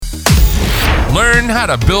Learn how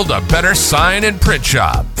to build a better sign and print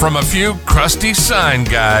shop from a few crusty sign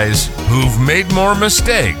guys who've made more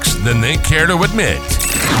mistakes than they care to admit.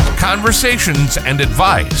 Conversations and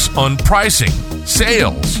advice on pricing,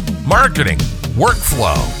 sales, marketing,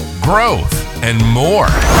 workflow, growth, and more.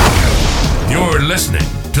 You're listening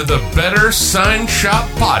to the Better Sign Shop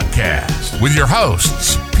Podcast with your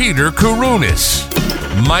hosts, Peter Kourounis,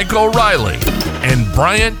 Michael Riley, and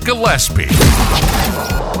Bryant Gillespie.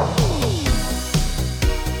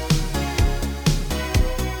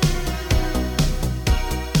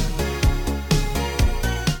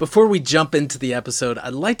 Before we jump into the episode,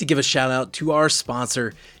 I'd like to give a shout out to our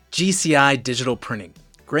sponsor, GCI Digital Printing,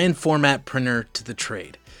 grand format printer to the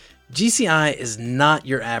trade. GCI is not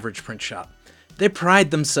your average print shop. They pride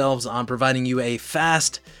themselves on providing you a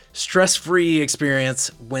fast, stress-free experience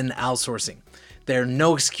when outsourcing. Their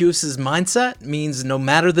no excuses mindset means no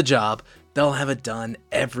matter the job, they'll have it done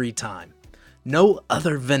every time. No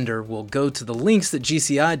other vendor will go to the lengths that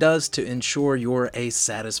GCI does to ensure you're a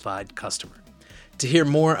satisfied customer. To hear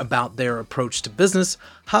more about their approach to business,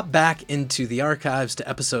 hop back into the archives to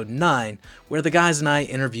episode 9, where the guys and I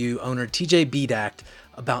interview owner TJ Bedact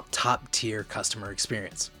about top-tier customer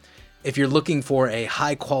experience. If you're looking for a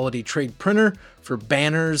high-quality trade printer for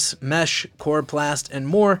banners, mesh, coroplast, and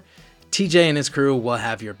more, TJ and his crew will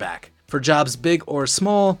have your back. For jobs big or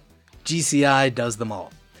small, GCI does them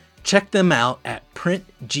all. Check them out at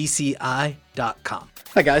printgci.com.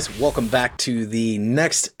 Hi guys, welcome back to the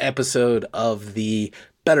next episode of the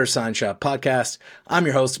Better Sign Shop Podcast. I'm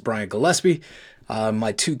your host, Brian Gillespie.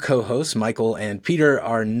 My two co-hosts, Michael and Peter,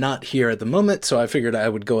 are not here at the moment, so I figured I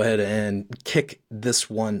would go ahead and kick this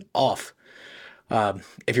one off.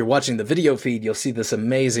 If you're watching the video feed, you'll see this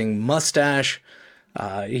amazing mustache.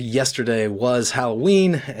 Yesterday was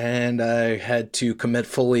Halloween, and I had to commit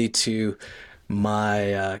fully to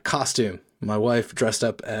my costume. My wife dressed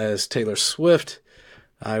up as Taylor Swift.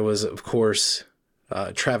 I was, of course,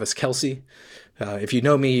 Travis Kelce. If you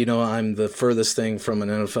know me, you know I'm the furthest thing from an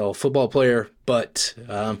NFL football player. But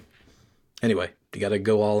anyway, you got to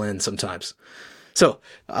go all in sometimes. So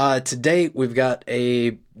today we've got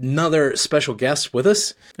another special guest with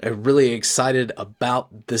us. I'm really excited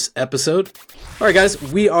about this episode. All right, guys,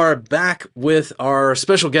 we are back with our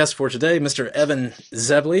special guest for today, Mr. Evan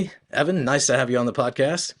Zebley. Evan, nice to have you on the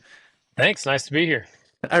podcast. Thanks. Nice to be here.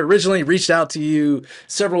 I originally reached out to you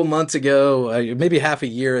several months ago, maybe half a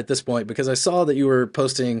year at this point, because I saw that you were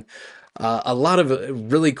posting a lot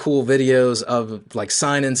of really cool videos of like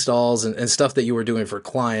sign installs and stuff that you were doing for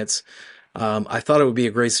clients. I thought it would be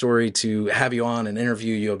a great story to have you on and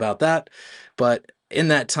interview you about that. But in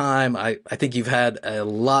that time, I think you've had a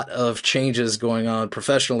lot of changes going on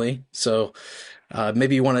professionally. So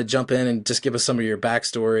maybe you want to jump in and just give us some of your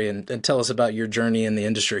backstory and tell us about your journey in the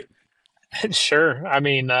industry. Sure. I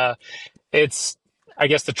mean, it's, I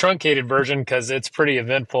guess, the truncated version because it's pretty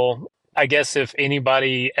eventful. I guess if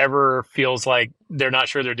anybody ever feels like they're not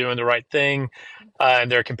sure they're doing the right thing and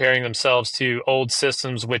they're comparing themselves to old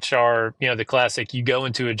systems, which are, the classic, you go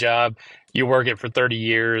into a job, you work it for 30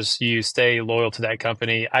 years, you stay loyal to that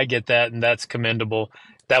company. I get that, and that's commendable.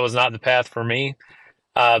 That was not the path for me.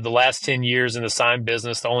 The last 10 years in the sign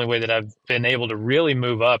business, the only way that I've been able to really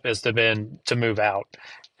move up is to move out.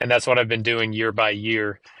 And that's what I've been doing year by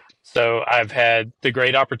year. So I've had the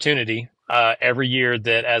great opportunity every year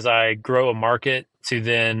that as I grow a market to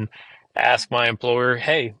then ask my employer,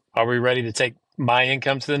 hey, are we ready to take my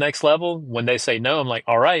income to the next level? When they say no, I'm like,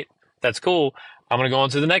 all right, that's cool. I'm going to go on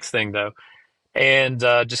to the next thing though. And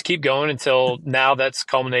just keep going until now that's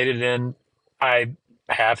culminated in I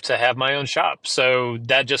have to have my own shop. So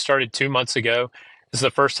that just started 2 months ago. This is the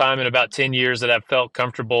first time in about 10 years that I've felt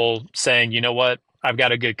comfortable saying, you know what? I've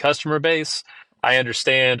got a good customer base. I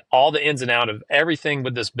understand all the ins and outs of everything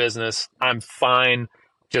with this business. I'm fine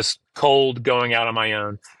just cold going out on my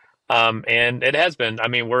own. And it has been. I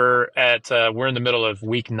mean, we're in the middle of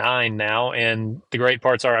week 9 now. And the great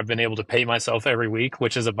parts are I've been able to pay myself every week,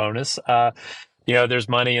 which is a bonus. There's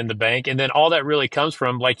money in the bank. And then all that really comes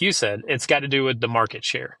from, like you said, it's got to do with the market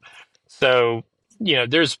share. So,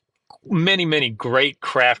 there's many, many great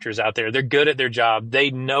crafters out there. They're good at their job. They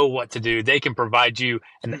know what to do. They can provide you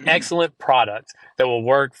an excellent product that will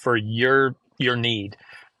work for your need.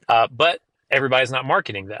 But everybody's not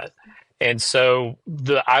marketing that. And so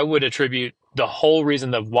I would attribute the whole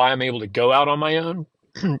reason of why I'm able to go out on my own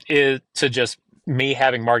is to just me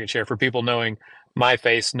having market share, for people knowing my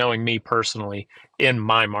face, knowing me personally in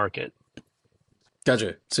my market.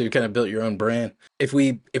 Gotcha. So you kind of built your own brand. If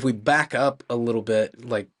we back up a little bit,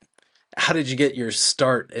 like, how did you get your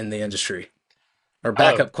start in the industry? or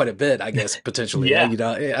back Oh, up quite a bit, I guess, potentially. yeah. You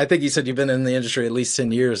know, I think you said you've been in the industry at least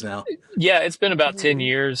 10 years now. Yeah, it's been about 10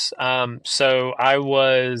 years. So I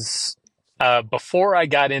was, before I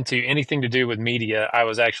got into anything to do with media, I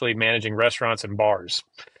was actually managing restaurants and bars.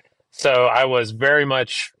 So I was very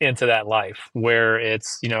much into that life where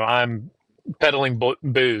it's, I'm peddling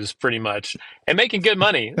booze pretty much and making good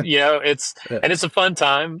money. Yeah. And it's a fun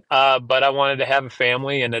time. But I wanted to have a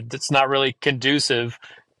family, and it's not really conducive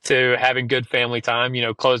to having good family time.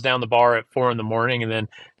 Close down the bar at 4 in the morning and then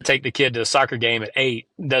take the kid to a soccer game at 8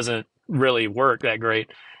 doesn't really work that great.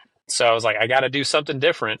 So I was like, I got to do something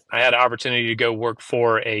different. I had an opportunity to go work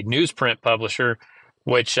for a newsprint publisher,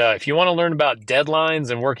 which, if you want to learn about deadlines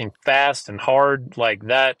and working fast and hard like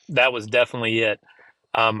that, that was definitely it.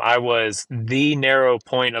 I was the narrow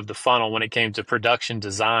point of the funnel when it came to production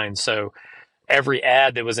design. So every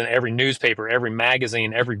ad that was in every newspaper, every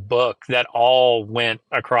magazine, every book, that all went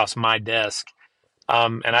across my desk.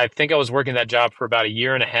 And I think I was working that job for about a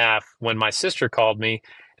year and a half when my sister called me.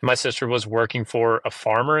 My sister was working for a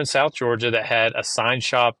farmer in South Georgia that had a sign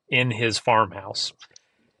shop in his farmhouse.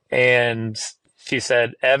 And she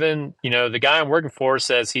said, Evan, the guy I'm working for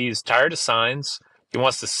says he's tired of signs. He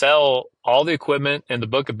wants to sell all the equipment and the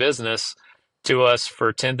book of business to us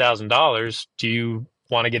for $10,000. Do you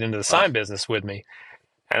want to get into the Wow. sign business with me?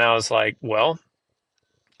 And I was like, well,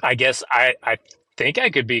 I guess I think I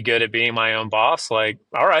could be good at being my own boss. Like,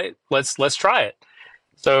 all right, let's try it.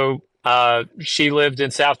 So she lived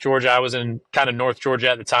in South Georgia. I was in kind of North Georgia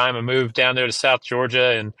at the time. I moved down there to South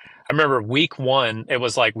Georgia, and I remember week one, it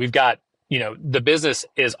was like we've got, the business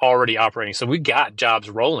is already operating, so we got jobs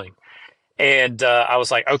rolling. And I was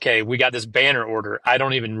like, okay, we got this banner order. I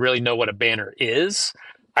don't even really know what a banner is.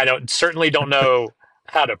 I certainly don't know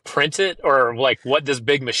how to print it or like what this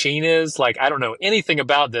big machine is. Like, I don't know anything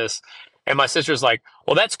about this. And my sister's like,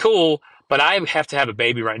 well, that's cool, but I have to have a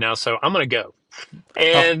baby right now, so I'm going to go. Oh,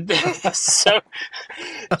 And so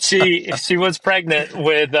she was pregnant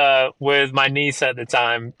with my niece at the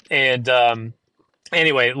time. And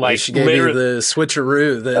anyway, well, like she gave you literally, the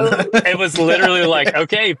switcheroo then. it was literally like,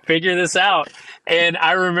 okay, figure this out. And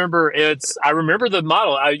I remember the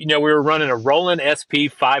model. We were running a Roland SP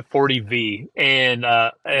 540V, and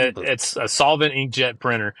it's a solvent inkjet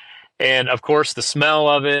printer. And of course, the smell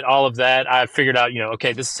of it, all of that, I figured out,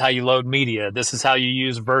 okay, this is how you load media. This is how you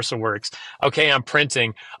use VersaWorks. Okay, I'm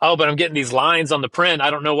printing. Oh, but I'm getting these lines on the print. I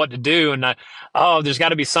don't know what to do. And there's got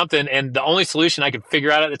to be something. And the only solution I could figure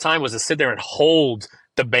out at the time was to sit there and hold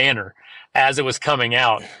the banner as it was coming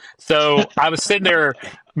out. So I was sitting there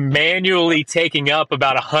manually taking up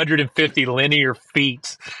about 150 linear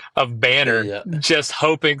feet of banner, Yeah. just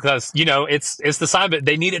hoping, because it's the sign, but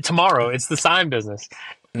they need it tomorrow. It's the sign business.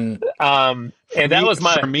 Mm. And that was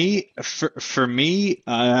my For me,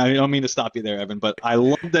 I don't mean to stop you there, Evan, but I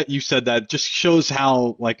love that you said that. Just shows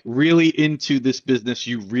how like really into this business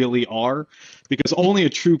you really are, because only a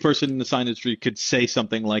true person in the sign industry could say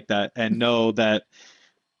something like that and know that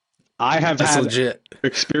I have That's had legit.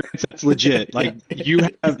 experience that's legit. Like you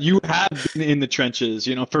have been in the trenches.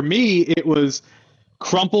 For me, it was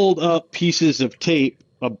crumpled up pieces of tape,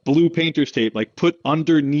 a blue painter's tape, like put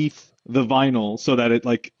underneath the vinyl so that it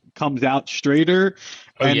like comes out straighter,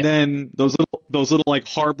 Oh and yeah. then those little like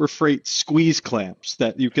Harbor Freight squeeze clamps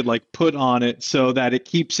that you could like put on it so that it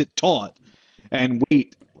keeps it taut and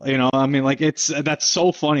weight. I mean, like that's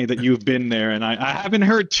so funny that you've been there, and I haven't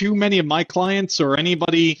heard too many of my clients or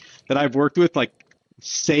anybody that I've worked with like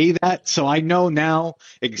say that, so I know now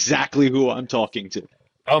exactly who I'm talking to.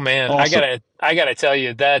 Oh man, Awesome. I gotta tell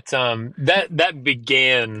you that that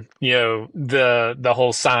began, the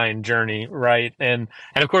whole sign journey, right? And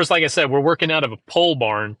of course, like I said, we're working out of a pole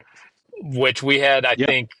barn, which we had, I Yep.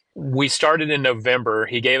 think we started in November.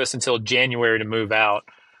 He gave us until January to move out.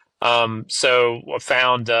 So I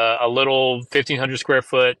found a little 1,500 square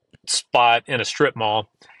foot spot in a strip mall,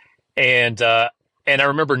 and I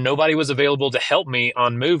remember nobody was available to help me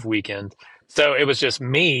on move weekend, so it was just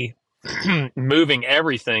me moving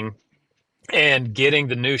everything and getting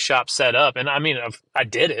the new shop set up. And I mean, I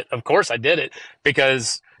did it. Of course, I did it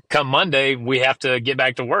because come Monday we have to get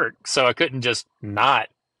back to work, so I couldn't just not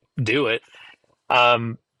do it.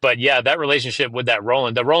 But yeah, that relationship with the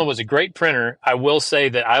Roland was a great printer. I will say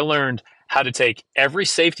that I learned how to take every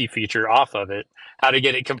safety feature off of it, how to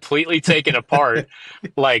get it completely taken apart.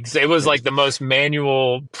 Like it was like the most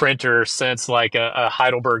manual printer since like a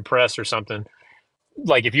Heidelberg press or something.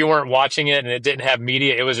 Like if you weren't watching it and it didn't have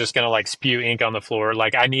media, it was just going to like spew ink on the floor.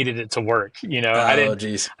 Like I needed it to work, Oh,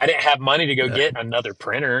 geez. I didn't have money to go Yeah. get another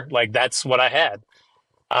printer. Like that's what I had.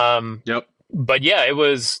 Um, Yep. but yeah, it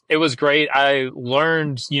was great. I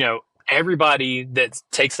learned, everybody that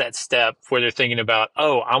takes that step where they're thinking about,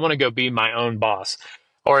 oh, I want to go be my own boss,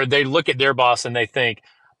 or they look at their boss and they think,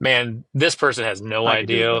 man, this person has no I could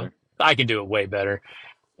do it idea. better. I can do it way better.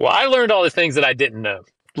 Well, I learned all the things that I didn't know.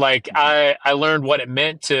 Like I learned what it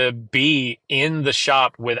meant to be in the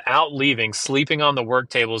shop without leaving, sleeping on the work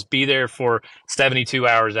tables, be there for 72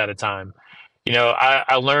 hours at a time.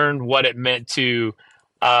 I learned what it meant to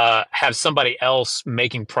have somebody else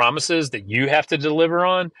making promises that you have to deliver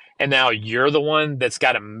on, and now you're the one that's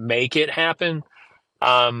got to make it happen.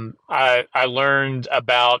 I learned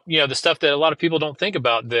about, the stuff that a lot of people don't think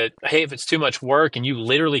about, that, hey, if it's too much work and you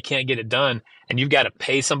literally can't get it done and you've got to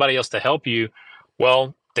pay somebody else to help you,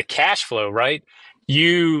 well, the cash flow, right?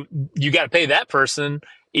 You got to pay that person,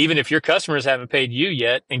 even if your customers haven't paid you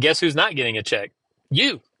yet. And guess who's not getting a check?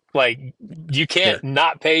 You. Like, you can't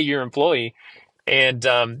not pay your employee. And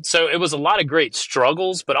so it was a lot of great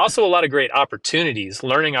struggles, but also a lot of great opportunities,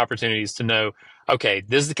 learning opportunities to know, okay,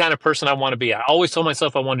 this is the kind of person I want to be. I always told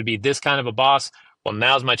myself I wanted to be this kind of a boss. Well,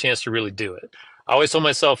 now's my chance to really do it. I always told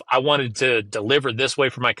myself I wanted to deliver this way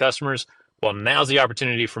for my customers. Well, now's the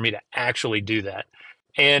opportunity for me to actually do that.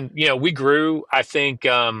 And, we grew. I think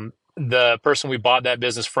the person we bought that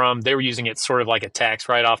business from, they were using it sort of like a tax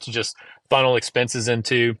write-off to just funnel expenses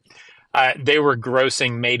into. They were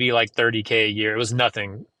grossing maybe like $30K a year. It was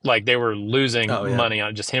nothing. Like, they were losing money on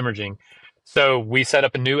it, just hemorrhaging. So we set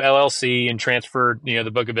up a new LLC and transferred, the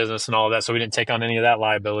book of business and all of that. So we didn't take on any of that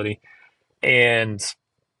liability. And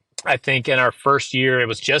I think in our first year, it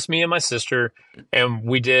was just me and my sister, and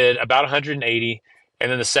we did about 180.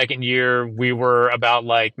 And then the second year, we were about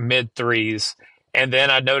like mid threes. And then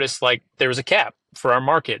I noticed like there was a cap for our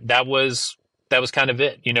market. That was kind of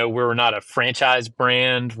it. We were not a franchise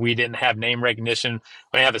brand. We didn't have name recognition.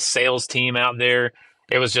 We didn't have a sales team out there.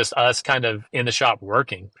 It was just us kind of in the shop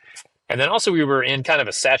working. And then also we were in kind of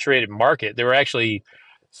a saturated market. There were actually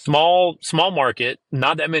small market,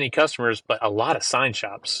 not that many customers, but a lot of sign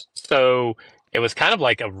shops. So it was kind of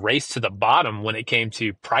like a race to the bottom when it came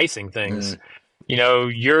to pricing things.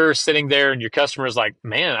 You're sitting there and your customer's like,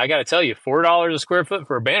 man, I got to tell you, $4 a square foot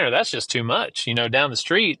for a banner, that's just too much. Down the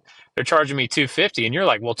street, they're charging me $250, and you're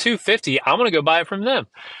like, well, $250, I'm going to go buy it from them.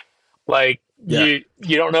 Like, you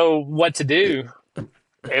don't know what to do.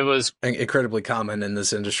 It was incredibly common in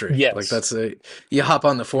this industry. Yes. Like you hop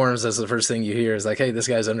on the forums, that's the first thing you hear is like, hey, this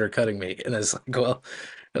guy's undercutting me. And it's like, well,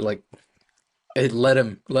 like, hey,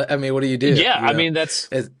 what do you do? Yeah. I mean, that's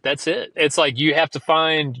it. It's like, you have to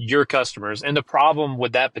find your customers. And the problem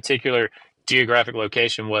with that particular geographic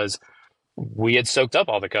location was we had soaked up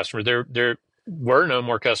all the customers. There were no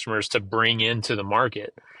more customers to bring into the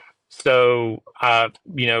market. So,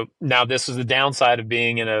 now this is the downside of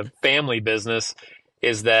being in a family business,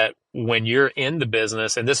 is that when you're in the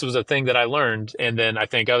business, and this was a thing that I learned, and then I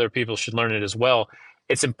think other people should learn it as well,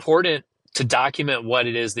 it's important to document what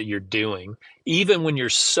it is that you're doing, even when you're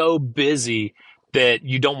so busy that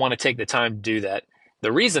you don't want to take the time to do that.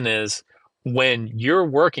 The reason is, when you're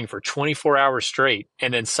working for 24 hours straight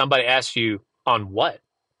and then somebody asks you, on what?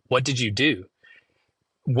 What did you do?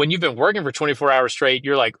 When you've been working for 24 hours straight,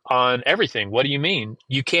 you're like, on everything. What do you mean?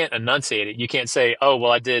 You can't enunciate it. You can't say, oh,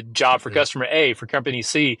 well, I did job for customer A, for company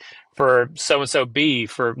C, for so-and-so B,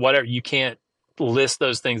 for whatever. You can't list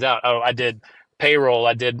those things out. Oh, I did payroll.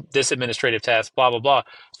 I did this administrative task, blah, blah, blah.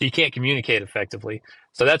 So you can't communicate effectively.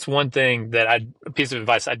 So that's one thing a piece of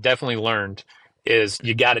advice I definitely learned, is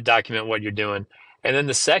you got to document what you're doing. And then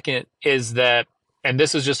the second is that, and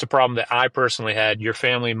this is just a problem that I personally had, your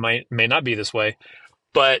family may not be this way,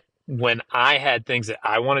 but when I had things that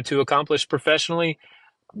I wanted to accomplish professionally,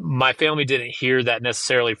 my family didn't hear that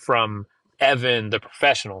necessarily from Evan, the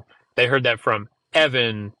professional. They heard that from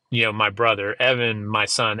Evan, my brother, Evan, my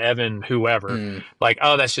son, Evan, whoever. Like,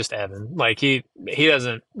 oh, that's just Evan. Like, he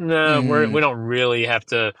doesn't, no, we don't really have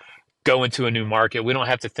to go into a new market. We don't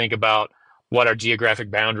have to think about what our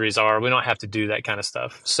geographic boundaries are. We don't have to do that kind of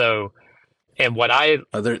stuff. So, and what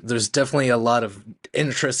there's definitely a lot of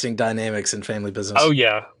interesting dynamics in family business. Oh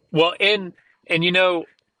yeah. Well, and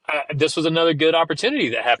this was another good opportunity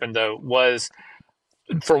that happened though, was,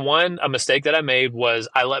 for one, a mistake that I made was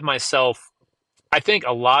I let myself, I think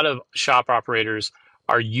a lot of shop operators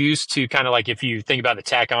are used to, kind of like, if you think about the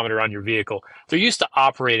tachometer on your vehicle, they're used to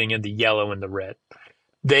operating in the yellow and the red.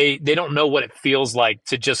 They don't know what it feels like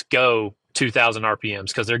to just go 2,000 RPMs,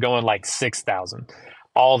 because they're going like 6,000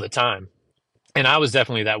 all the time. And I was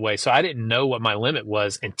definitely that way. So I didn't know what my limit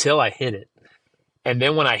was until I hit it. And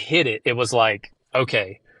then when I hit it, it was like,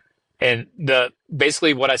 okay. And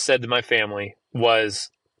basically what I said to my family was,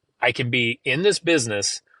 I can be in this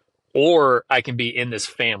business or I can be in this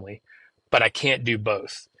family, but I can't do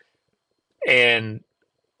both. And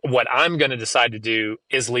what I'm going to decide to do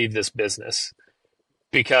is leave this business,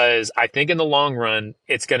 because I think in the long run,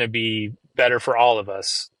 it's going to be better for all of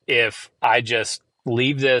us if I just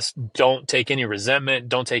leave this. Don't take any resentment.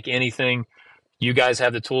 Don't take anything. You guys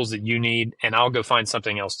have the tools that you need, and I'll go find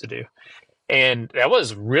something else to do. And that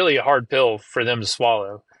was really a hard pill for them to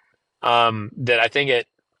swallow. That I think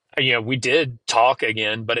we did talk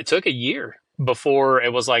again, but it took a year before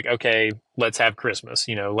it was like, okay, let's have Christmas.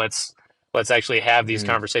 Let's actually have these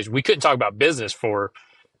conversations. We couldn't talk about business for,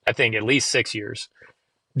 I think, at least 6 years,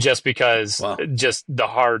 just because just the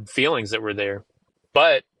hard feelings that were there.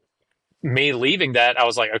 But me leaving that, I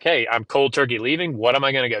was like, okay, I'm cold turkey leaving. What am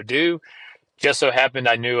I going to go do? Just so happened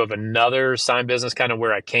I knew of another sign business kind of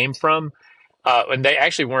where I came from. And they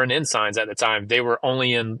actually weren't in signs at the time. They were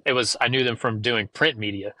only I knew them from doing print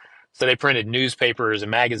media. So they printed newspapers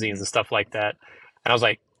and magazines and stuff like that. And I was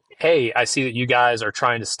like, hey, I see that you guys are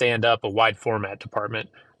trying to stand up a wide format department.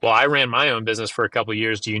 Well, I ran my own business for a couple of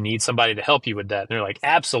years. Do you need somebody to help you with that? And they're like,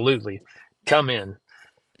 absolutely, come in.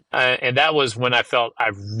 And that was when I felt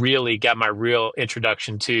I really got my real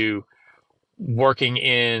introduction to working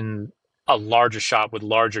in a larger shop with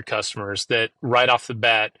larger customers. That right off the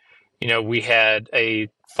bat, we had a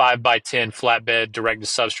 5x10 flatbed direct to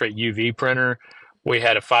substrate UV printer. We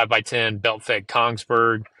had a 5x10 belt fed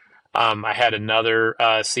Kongsberg. I had another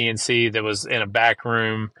CNC that was in a back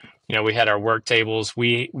room. We had our work tables.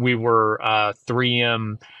 We were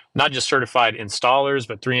 3M, not just certified installers,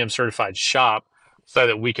 but 3M certified shop, so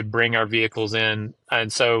that we could bring our vehicles in.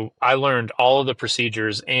 And so I learned all of the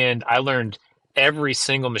procedures, and I learned every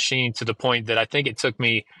single machine to the point that I think it took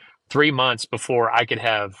me 3 months before I could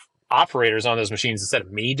have operators on those machines instead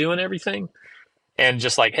of me doing everything. And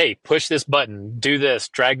just like, hey, push this button, do this,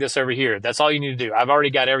 drag this over here. That's all you need to do. I've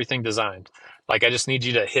already got everything designed. Like, I just need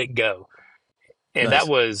you to hit go. And Nice.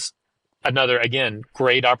 That was another, again,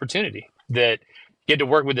 great opportunity, that get to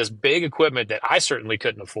work with this big equipment that I certainly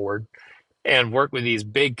couldn't afford, and work with these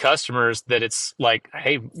big customers that it's like,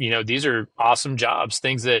 hey, these are awesome jobs,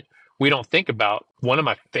 things that we don't think about. One of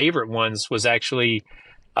my favorite ones was actually,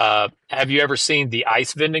 have you ever seen the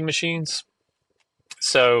ice vending machines?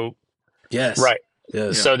 So, Yes. right.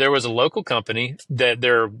 Yes. So there was a local company that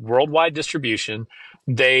they're worldwide distribution.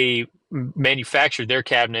 They manufactured their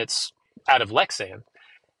cabinets out of Lexan,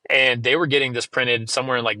 and they were getting this printed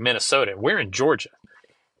somewhere in like Minnesota. We're in Georgia.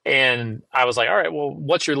 And I was like, all right, well,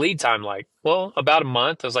 what's your lead time like? Well, about a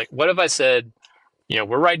month. I was like, what if I said,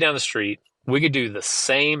 we're right down the street. We could do the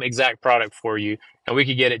same exact product for you, and we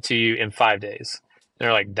could get it to you in 5 days. And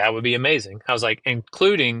they're like, that would be amazing. I was like,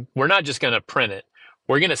 including, we're not just going to print it.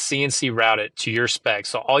 We're going to CNC route it to your specs.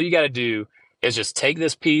 So all you got to do is just take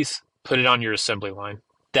this piece, put it on your assembly line.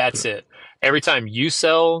 That's it. Every time you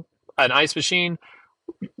sell an ice machine,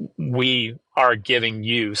 we are giving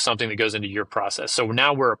you something that goes into your process. So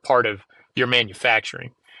now we're a part of your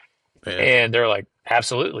manufacturing. Yeah. And they're like,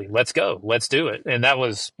 absolutely, let's go. Let's do it. And that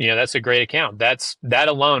was, that's a great account. That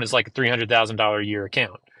alone is like a $300,000 a year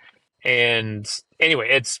account. And anyway,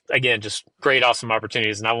 it's, again, just great, awesome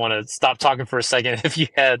opportunities. And I want to stop talking for a second if you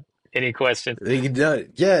had any questions.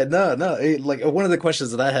 Yeah, no. Like, one of the questions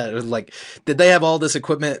that I had was like, did they have all this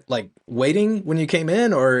equipment like waiting when you came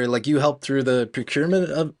in, or like you helped through the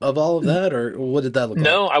procurement of all of that, or what did that look like?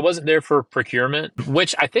 No, I wasn't there for procurement,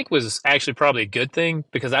 which I think was actually probably a good thing,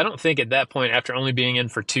 because I don't think at that point, after only being in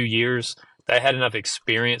for 2 years, that I had enough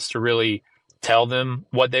experience to really tell them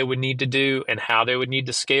what they would need to do and how they would need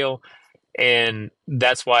to scale. And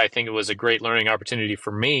that's why I think it was a great learning opportunity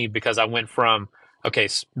for me, because I went from, okay,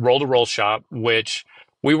 roll to roll shop, which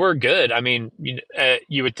we were good. I mean,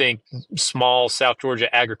 you would think small South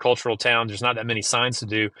Georgia agricultural town, there's not that many signs to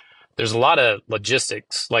do. There's a lot of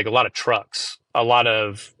logistics, like a lot of trucks, like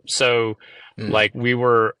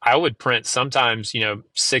I would print sometimes,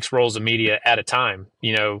 6 rolls of media at a time.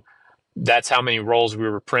 That's how many rolls we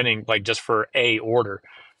were printing, like just for a order.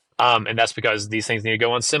 And that's because these things need to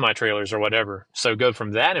go on semi-trailers or whatever. So go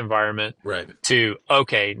from that environment to,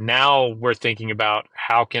 okay, now we're thinking about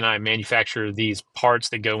how can I manufacture these parts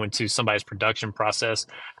that go into somebody's production process.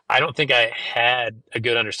 I don't think I had a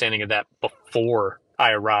good understanding of that before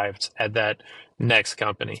I arrived at that next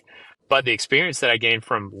company. But the experience that I gained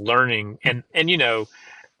from learning and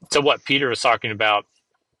to what Peter was talking about,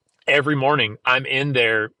 every morning I'm in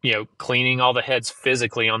there, cleaning all the heads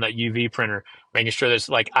physically on that UV printer, making sure there's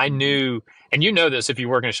like, I knew, and this, if you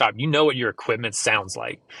work in a shop, what your equipment sounds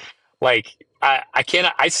like. Like I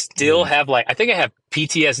still have I think I have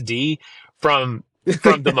PTSD from the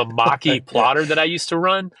Mamaki plotter that I used to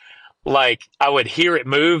run. Like I would hear it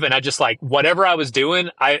move and I just like, whatever I was doing,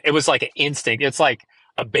 it was like an instinct. It's like,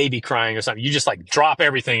 a baby crying or something, you just like drop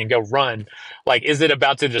everything and go run. Like, is it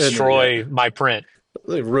about to And yeah, destroy my print?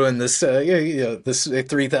 they ruin this this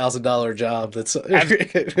 $3,000 job that's so I've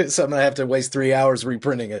I'm gonna have to waste 3 hours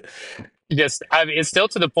reprinting it. just, it's still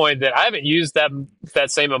to the point that I haven't used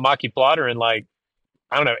that same Amaki plotter in like,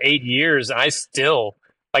 I don't know, 8 years. And I still,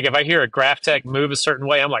 like, if I hear a graph tech move a certain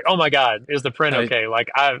way, I'm like, oh my God, is the print I okay? Like,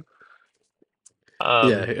 um,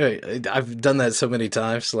 I've done that so many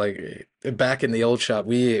times. Like back in the old shop,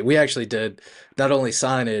 we actually did not only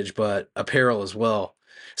signage but apparel as well.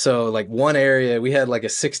 So like one area we had like a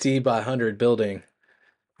 60 by 100 building.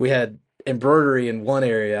 We had embroidery in one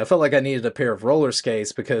area. I felt like I needed a pair of roller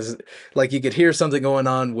skates because like you could hear something going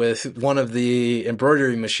on with one of the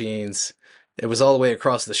embroidery machines. It was all the way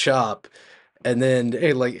across the shop. And then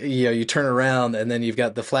like you turn around and then you've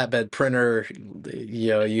got the flatbed printer.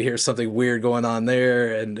 You hear something weird going on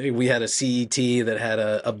there. And we had a CET that had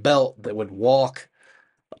a belt that would walk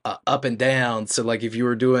up and down. So like if you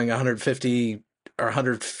were doing 150 or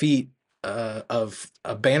 100 feet of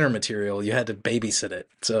a banner material, you had to babysit it.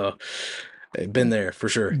 So been there for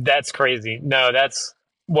sure. that's crazy. No,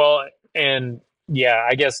 well, and yeah,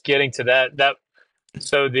 I guess getting to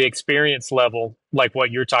so the experience level, like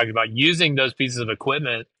what you're talking about, using those pieces of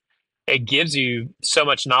equipment, it gives you so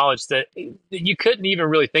much knowledge that you couldn't even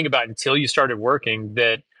really think about until you started working.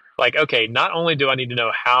 That, like, okay, not only do I need to know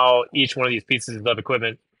how each one of these pieces of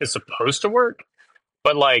equipment is supposed to work,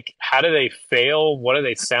 but like, how do they fail? What do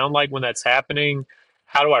they sound like when that's happening?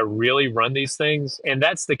 How do I really run these things? And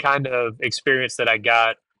that's the kind of experience that I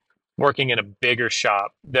got working in a bigger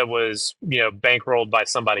shop that was, bankrolled by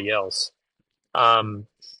somebody else. Um,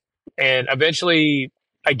 and eventually,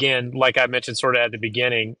 again, like I mentioned sort of at the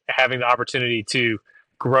beginning, having the opportunity to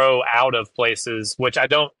grow out of places, which I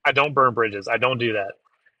don't burn bridges. I don't do that.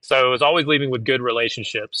 So it was always leaving with good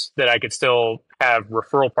relationships that I could still have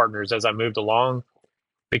referral partners as I moved along,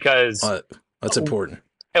 because That's important.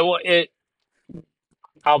 well,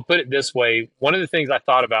 I'll put it this way. One of the things I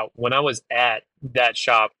thought about when I was at that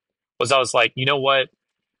shop was, I was like, you know what?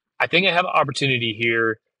 I think I have an opportunity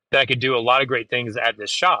here that I could do a lot of great things at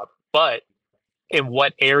this shop, but in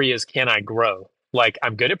what areas can I grow? Like,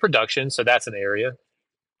 I'm good at production, so that's an area.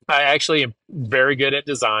 I actually am very good at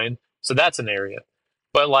design, so that's an area.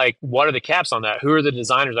 But like, what are the caps on that? Who are the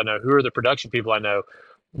designers I know? Who are the production people I know?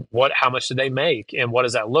 How much do they make, and what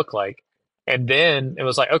does that look like? And then it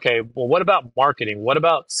was like, okay, well, what about marketing? What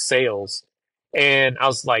about sales? And I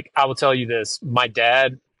was like, I will tell you this: my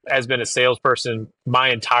dad has been a salesperson my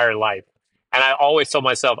entire life, and I always told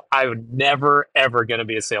myself I would never ever going to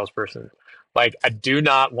be a salesperson. Like, I do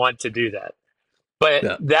not want to do that. But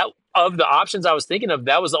Yeah. that, of the options I was thinking of,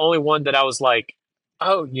 that was the only one that I was like,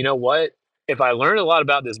 oh, you know what? If I learn a lot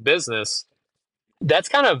about this business, that's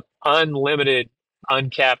kind of unlimited,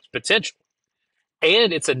 uncapped potential.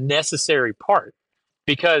 And it's a necessary part,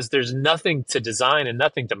 because there's nothing to design and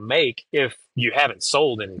nothing to make if you haven't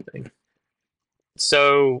sold anything.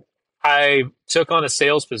 So I took on a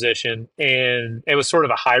sales position, and it was sort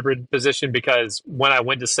of a hybrid position, because when I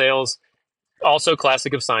went to sales, also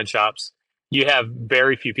classic of sign shops, you have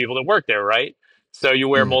very few people that work there, right? So you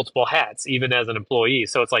wear Mm, multiple hats, even as an employee.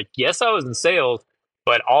 So it's like, yes, I was in sales,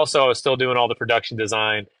 but also I was still doing all the production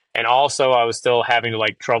design. And also I was still having to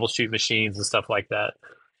like troubleshoot machines and stuff like that.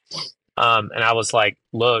 And I was like,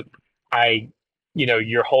 look,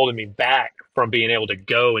 you're holding me back from being able to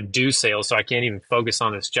go and do sales. So I can't even focus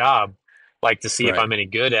on this job, like, to see if right. I'm any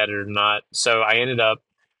good at it or not. So I ended up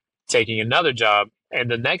taking another job.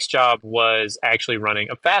 And the next job was actually running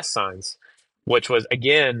a fast signs, which was,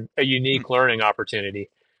 again, a unique learning opportunity,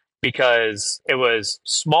 because it was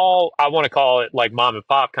small. I want to call it like mom and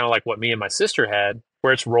pop, kind of like what me and my sister had,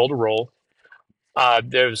 where it's roll to roll.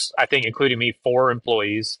 There's, I think, including me, 4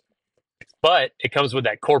 employees, but it comes with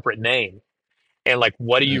that corporate name. And like,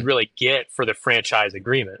 what do you Mm, really get for the franchise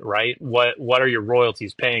agreement, right? What are your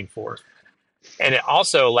royalties paying for? And it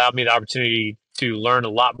also allowed me the opportunity to learn a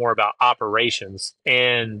lot more about operations.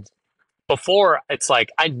 And before, it's like,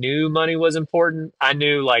 I knew money was important. I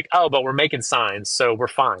knew, like, oh, but we're making signs, so we're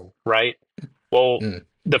fine, right? Well, mm,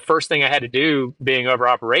 the first thing I had to do, being over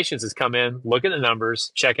operations, is come in, look at the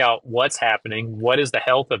numbers, check out what's happening, what is the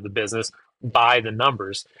health of the business, by the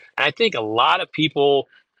numbers. And I think a lot of people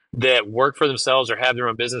that work for themselves or have their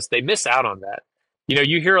own business, they miss out on that.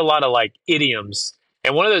 You hear a lot of like idioms,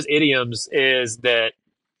 and one of those idioms is that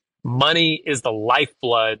money is the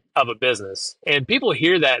lifeblood of a business. And people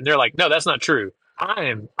hear that and they're like, no, that's not true.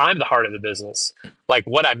 I'm the heart of the business. Like,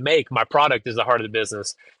 what I make, my product, is the heart of the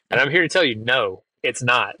business. And I'm here to tell you, no, it's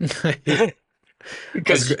not. That's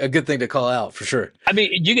because a good thing to call out for sure. I mean,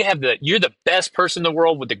 you can have you're the best person in the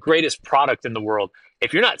world with the greatest product in the world.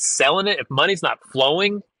 If you're not selling it, if money's not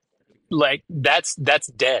flowing, like that's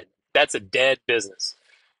dead. That's a dead business. Yeah.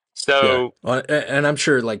 So Well, and I'm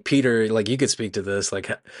sure like Peter, like you could speak to this. Like,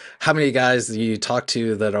 how many guys do you talk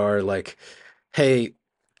to that are like, hey,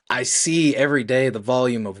 I see every day the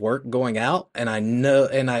volume of work going out, and I know,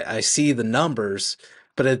 and I see the numbers,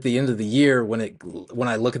 but at the end of the year, when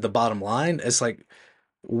I look at the bottom line, it's like,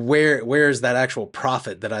 where's that actual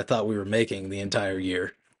profit that I thought we were making the entire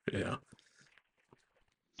year? Yeah.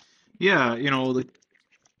 Yeah,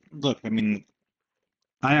 look, I mean,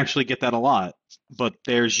 I actually get that a lot, but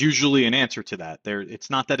there's usually an answer to that. It's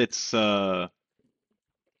not that it's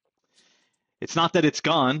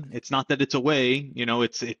gone, it's not that it's away,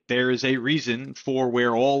 there is a reason for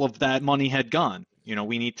where all of that money had gone.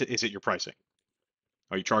 We need to, is it your pricing?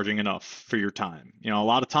 Are you charging enough for your time? A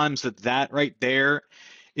lot of times that right there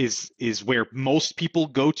is where most people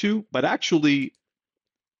go to, but actually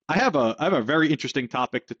I have a very interesting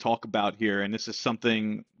topic to talk about here, and this is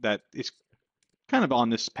something that is kind of on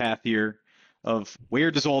this path here of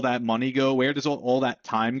where does all that money go? Where does all that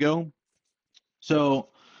time go? So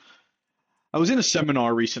I was in a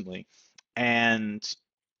seminar recently, and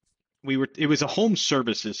it was a home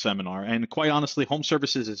services seminar, and quite honestly, home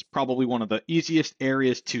services is probably one of the easiest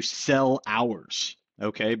areas to sell hours.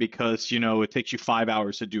 Okay, because it takes you 5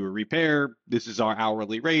 hours to do a repair. This is our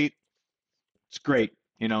hourly rate. It's great.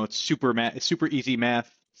 It's it's super easy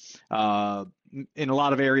math. Uh, in a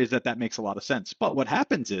lot of areas that makes a lot of sense. But what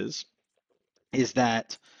happens is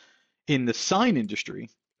that in the sign industry,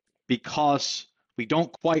 because we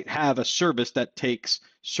don't quite have a service that takes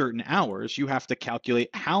certain hours, you have to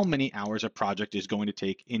calculate how many hours a project is going to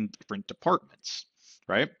take in different departments,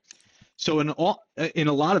 right? So in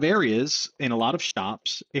a lot of areas, in a lot of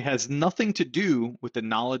shops, it has nothing to do with the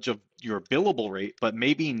knowledge of your billable rate, but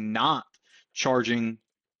maybe not charging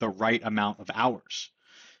the right amount of hours.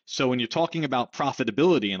 So when you're talking about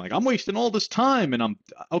profitability and like I'm wasting all this time and I'm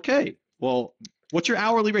okay, well, what's your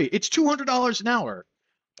hourly rate? It's $200 an hour.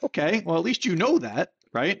 Okay, well, at least you know that,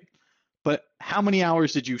 right? But how many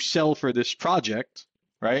hours did you sell for this project,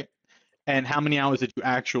 right? And how many hours did you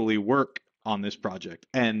actually work on this project?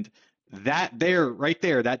 And right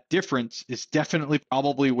there, that difference is definitely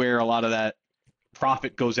probably where a lot of that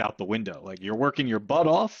profit goes out the window. Like you're working your butt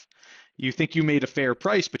off, you think you made a fair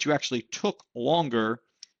price, but you actually took longer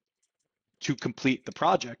to complete the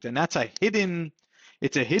project. And it's a hidden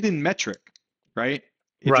metric, right?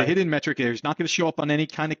 It's a right, hidden metric. It's not going to show up on any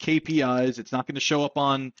kind of KPIs. It's not going to show up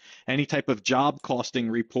on any type of job costing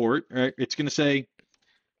report, right? It's going to say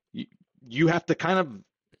you have to kind of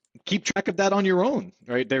keep track of that on your own,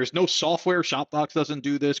 right? There's no software. Shopbox doesn't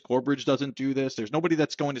do this. Corebridge doesn't do this. There's nobody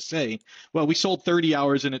that's going to say, well, we sold 30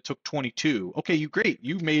 hours and it took 22. Okay, great.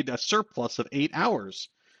 You made a surplus of 8 hours.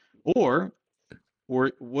 Or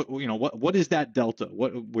what is that delta?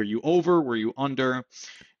 What were you over? Were you under?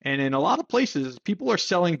 And in a lot of places, people are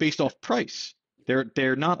selling based off price.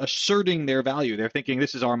 They're not asserting their value. They're thinking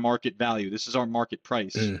this is our market value. This is our market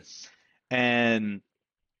price. Mm, And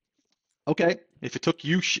okay, if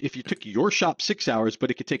you took your shop 6 hours, but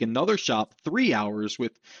it could take another shop 3 hours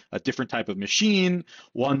with a different type of machine,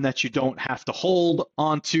 one that you don't have to hold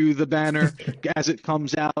onto the banner as it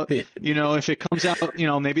comes out. If it comes out,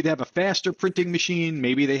 maybe they have a faster printing machine,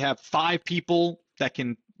 maybe they have 5 people that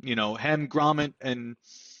can, hem, grommet, and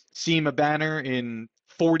seam a banner in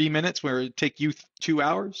 40 minutes where it take you 2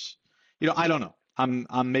 hours. I don't know.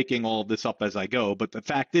 I'm making all of this up as I go, but the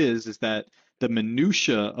fact is that the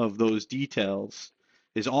minutia of those details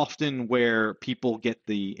is often where people get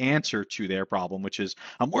the answer to their problem, which is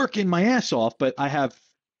I'm working my ass off, but I have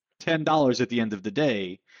 $10 at the end of the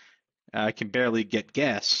day. I can barely get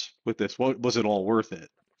gas with this. What was it all worth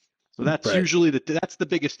it? So that's right. usually that's the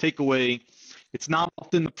biggest takeaway. It's not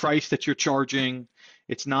often the price that you're charging.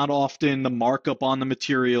 It's not often the markup on the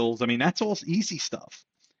materials. I mean, that's all easy stuff.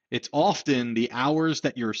 It's often the hours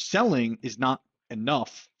that you're selling is not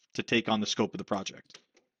enough to take on the scope of the project.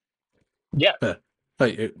 yeah. Yeah.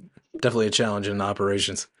 Definitely a challenge in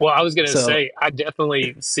operations. Well, I was going to So, say, I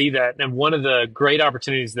definitely see that. And one of the great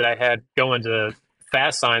opportunities that I had going to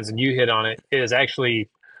fast signs, and you hit on it, is actually,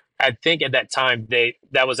 I think at that time,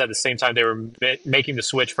 that was at the same time they were making the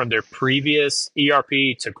switch from their previous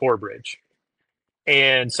ERP to Corebridge.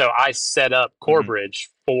 And so I set up Mm-hmm. Corebridge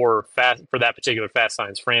for that particular fast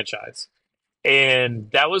signs franchise. And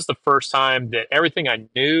that was the first time that everything I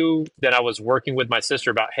knew that I was working with my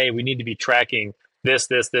sister about, hey, we need to be tracking this,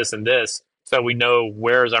 and this, so we know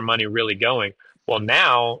where's our money really going. Well,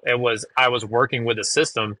 now I was working with a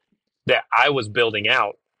system that I was building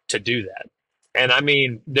out to do that. And I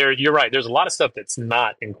mean, you're right. There's a lot of stuff that's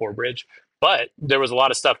not in Core Bridge, but there was a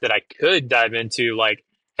lot of stuff that I could dive into, like,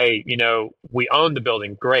 hey, we own the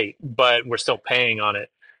building, great, but we're still paying on it.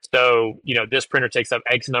 So, this printer takes up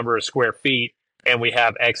X number of square feet and we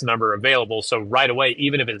have X number available. So right away,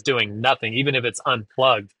 even if it's doing nothing, even if it's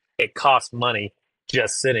unplugged, it costs money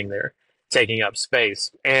just sitting there, taking up space.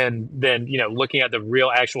 And then, looking at the real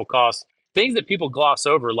actual costs, things that people gloss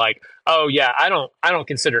over, like, oh yeah, I don't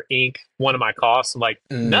consider ink one of my costs. I'm like,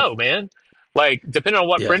 no, man. Like, depending on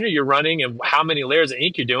what printer you're running and how many layers of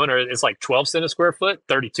ink you're doing, or it's like 12 cents a square foot,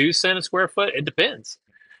 32 cents a square foot. It depends,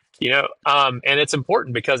 and it's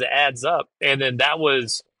important because it adds up. And then that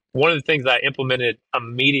was one of the things I implemented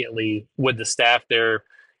immediately with the staff there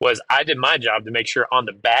was I did my job to make sure on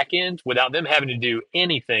the back end, without them having to do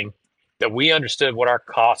anything, that we understood what our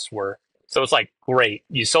costs were. So it's like, great,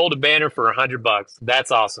 you sold a banner for $100.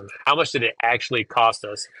 That's awesome. How much did it actually cost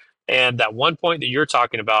us? And that one point that you're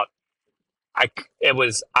talking about, I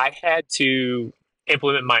had to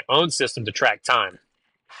implement my own system to track time.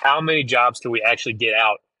 How many jobs can we actually get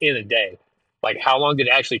out in a day? Like, how long did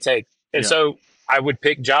it actually take? And so I would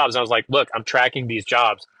pick jobs. I was like, look, I'm tracking these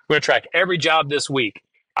jobs. We're going to track every job this week.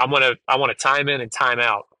 I want to time in and time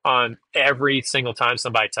out on every single time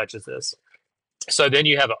somebody touches this. So then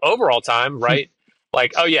you have an overall time, right?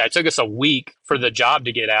 Like, oh yeah, it took us a week for the job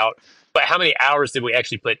to get out, but how many hours did we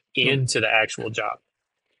actually put into the actual job?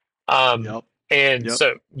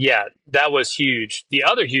 So, yeah, that was huge. The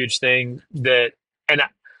other huge thing that, and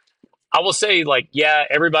I will say, like, yeah,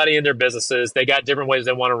 everybody in their businesses, they got different ways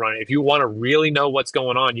they want to run it. If you want to really know what's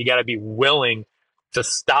going on, you got to be willing to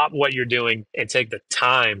stop what you're doing and take the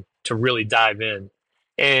time to really dive in.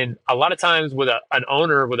 And a lot of times with an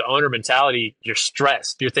owner mentality, you're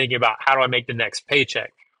stressed. You're thinking about, how do I make the next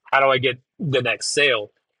paycheck? How do I get the next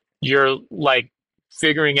sale? You're like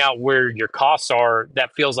figuring out where your costs are.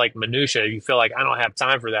 That feels like minutia. You feel like, I don't have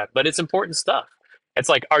time for that, but it's important stuff. It's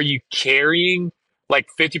like, are you carrying like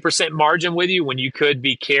 50% margin with you when you could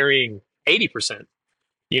be carrying 80%?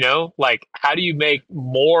 Like, how do you make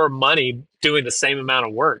more money doing the same amount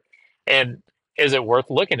of work? And is it worth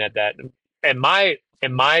looking at that? In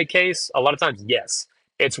my case, a lot of times, yes,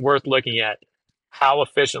 it's worth looking at how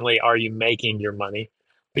efficiently are you making your money?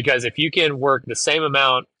 Because if you can work the same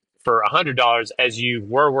amount for $100 as you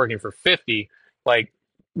were working for 50, like,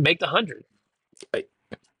 make the 100.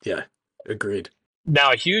 Yeah, agreed.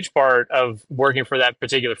 Now, a huge part of working for that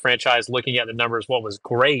particular franchise, looking at the numbers, what was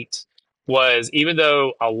great was, even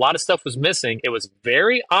though a lot of stuff was missing, it was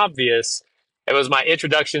very obvious. It was my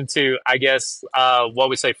introduction to, I guess, what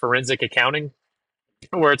we say, forensic accounting,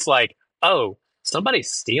 where it's like, oh,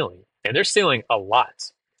 somebody's stealing, and they're stealing a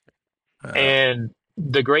lot. And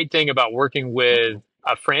the great thing about working with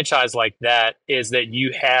a franchise like that is that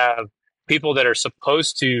you have people that are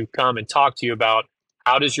supposed to come and talk to you about,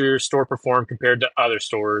 how does your store perform compared to other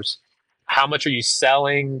stores? How much are you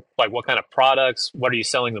selling? Like, what kind of products? What are you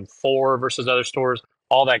selling them for versus other stores?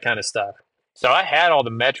 All that kind of stuff. So I had all the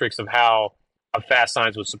metrics of how a Fast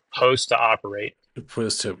Signs was supposed to operate.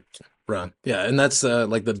 Supposed to run. Yeah, and that's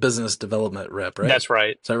like the business development rep, right? That's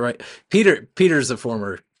right. Is that right? Peter's a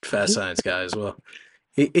former Fast Signs guy as well.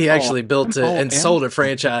 He actually built and sold a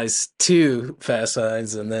franchise to Fast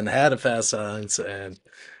Signs, and then had a Fast Signs, and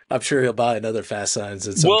I'm sure he'll buy another Fast Signs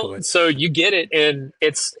at some point. So you get it,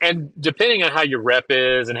 and depending on how your rep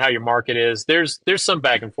is and how your market is, there's some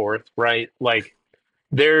back and forth, right? Like,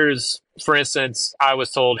 there's, for instance, I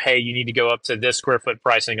was told, hey, you need to go up to this square foot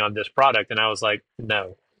pricing on this product, and I was like,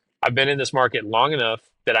 no, I've been in this market long enough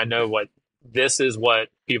that I know this is what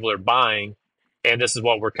people are buying, and this is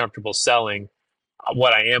what we're comfortable selling.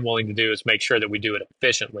 What I am willing to do is make sure that we do it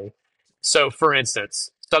efficiently. So, for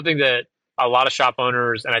instance, something that a lot of shop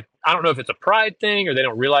owners, and I don't know if it's a pride thing or they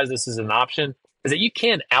don't realize this is an option, is that you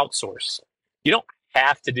can outsource. You don't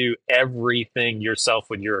have to do everything yourself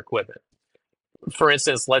with your equipment. For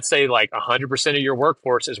instance, let's say like 100% of your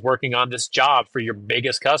workforce is working on this job for your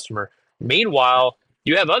biggest customer. Meanwhile,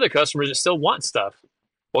 you have other customers that still want stuff.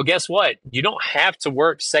 Well, guess what? You don't have to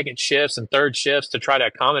work second shifts and third shifts to try to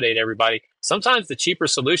accommodate everybody. Sometimes the cheaper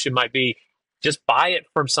solution might be just buy it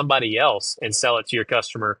from somebody else and sell it to your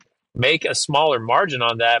customer. Make a smaller margin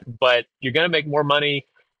on that, but you're going to make more money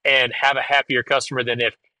and have a happier customer than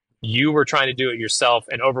if you were trying to do it yourself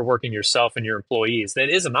and overworking yourself and your employees. That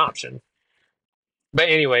is an option. But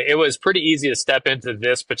anyway, it was pretty easy to step into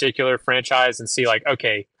this particular franchise and see, like,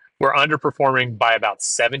 okay, we're underperforming by about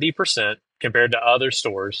 70% compared to other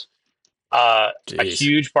stores. A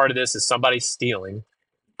huge part of this is somebody stealing.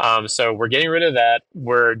 So we're getting rid of that.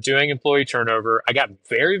 We're doing employee turnover. I got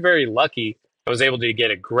very, very lucky. I was able to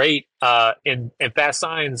get a great in Fast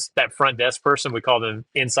Signs, that front desk person, we call them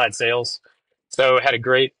inside sales. So I had a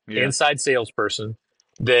great Yeah. inside salesperson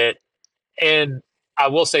that, and I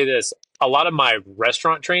will say this, a lot of my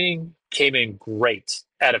restaurant training came in great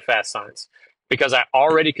out of Fast Signs because I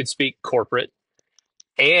already could speak corporate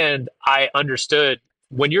and I understood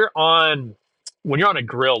when you're on a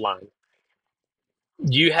grill line,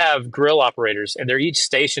 you have grill operators and they're each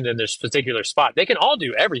stationed in this particular spot. They can all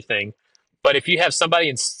do everything, but if you have somebody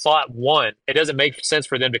in slot 1, it doesn't make sense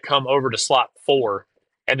for them to come over to slot 4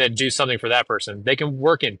 and then do something for that person. They can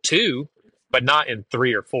work in 2, but not in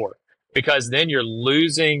 3 or 4 because then you're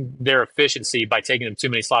losing their efficiency by taking them too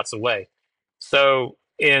many slots away. So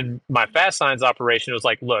in my Fast Signs operation, it was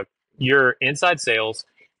like, look, you're inside sales.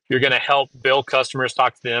 You're going to help build customers,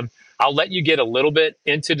 talk to them. I'll let you get a little bit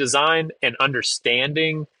into design and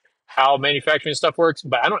understanding how manufacturing stuff works,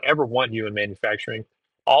 but I don't ever want you in manufacturing.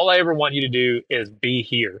 All I ever want you to do is be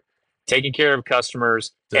here, taking care of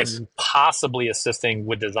customers Yes. and possibly assisting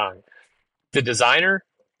with design. The designer,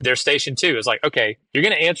 their station too is like, okay, you're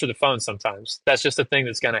going to answer the phone sometimes. That's just a thing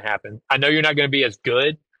that's going to happen. I know you're not going to be as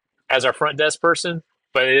good as our front desk person,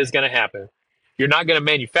 but it is going to happen. You're not going to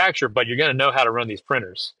manufacture, but you're going to know how to run these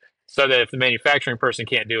printers so that if the manufacturing person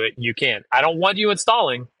can't do it, you can. I don't want you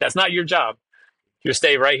installing. That's not your job. You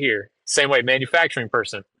stay right here. Same way, manufacturing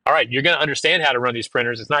person. All right, you're going to understand how to run these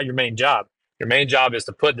printers. It's not your main job. Your main job is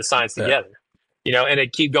to put the science together, and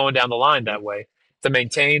it keep going down the line that way to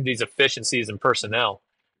maintain these efficiencies in personnel.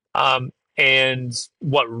 And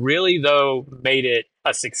what really, though, made it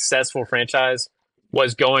a successful franchise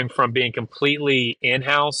was going from being completely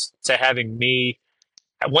in-house to having me.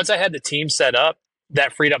 Once I had the team set up,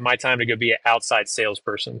 that freed up my time to go be an outside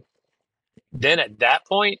salesperson. Then at that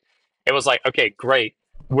point, it was like, okay, great.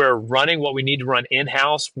 We're running what we need to run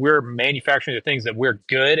in-house. We're manufacturing the things that we're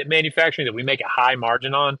good at manufacturing, that we make a high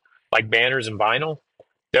margin on, like banners and vinyl,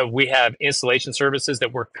 that we have installation services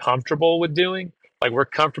that we're comfortable with doing. Like we're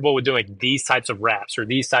comfortable with doing these types of wraps or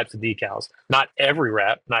these types of decals. Not every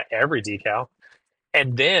wrap, not every decal.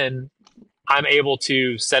 And then I'm able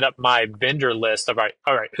to set up my vendor list of,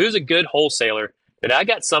 all right, who's a good wholesaler that I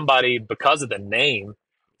got somebody because of the name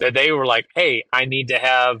that they were like, hey, I need to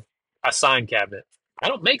have a sign cabinet. I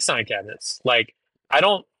don't make sign cabinets. Like I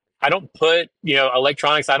don't put,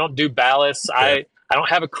 electronics. I don't do ballasts. I don't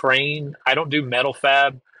have a crane. I don't do metal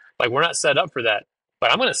fab. Like we're not set up for that,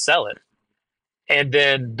 but I'm going to sell it. And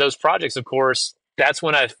then those projects, of course, that's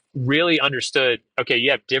when I really understood, okay,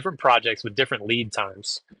 you have different projects with different lead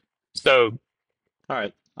times. So, all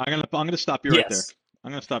right, I'm gonna stop you right there. yes.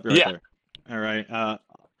 I'm gonna stop you right there. All right.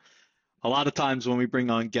 A lot of times when we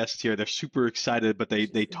bring on guests here, they're super excited, but they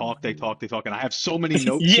talk, and I have so many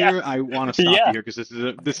notes Yeah. here. I want to stop Yeah. you here because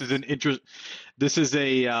this is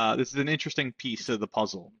an interesting piece of the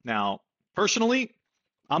puzzle. Now, personally,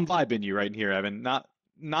 I'm vibing you right here, Evan. Not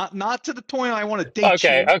to the point I want to date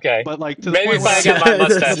you, Okay. but like to the Maybe point if where I got my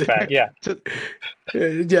mustache back, yeah.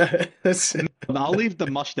 Yeah. That's, I'll leave the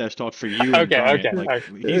mustache talk for you and Okay. Brian. Like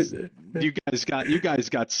Okay. you guys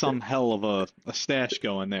got some hell of a stash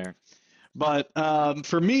going there. But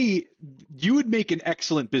for me, you would make an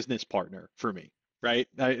excellent business partner for me, right?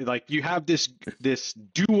 Like you have this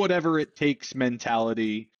do whatever it takes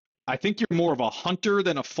mentality. I think you're more of a hunter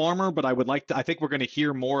than a farmer, but I think we're going to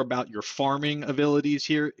hear more about your farming abilities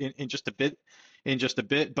here in just a bit.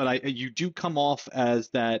 But you do come off as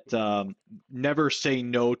that never say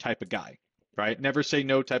no type of guy, right? Never say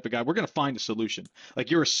no type of guy. We're going to find a solution. Like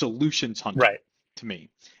you're a solutions hunter. Right. To me,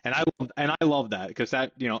 and I love that because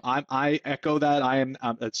that I echo that. I'm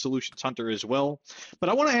a solutions hunter as well. But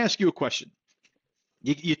I want to ask you a question.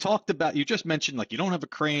 You just mentioned like you don't have a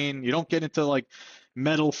crane, you don't get into like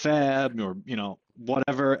metal fab or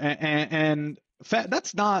whatever, and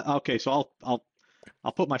that's not okay. So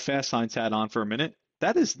I'll put my Fast Signs hat on for a minute.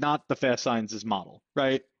 That is not the Fast Signs' model,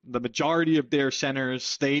 right? The majority of their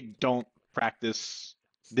centers, they don't practice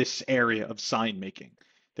this area of sign making.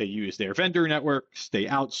 They use their vendor networks, they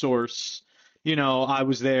outsource. I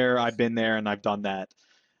was there, I've been there, and I've done that.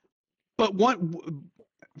 But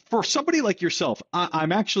for somebody like yourself,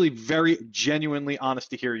 I'm actually very genuinely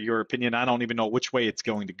honest to hear your opinion. I don't even know which way it's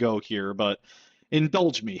going to go here, but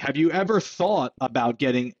indulge me. Have you ever thought about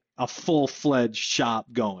getting a full-fledged shop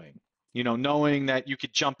going? Knowing that you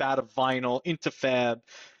could jump out of vinyl into fab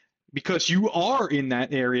because you are in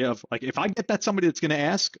that area of like, if I get that somebody that's going to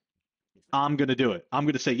ask, I'm going to do it. I'm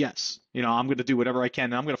going to say yes. I'm going to do whatever I can.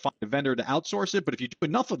 And I'm going to find a vendor to outsource it. But if you do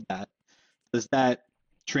enough of that, does that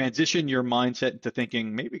transition your mindset into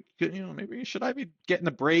thinking maybe should I be getting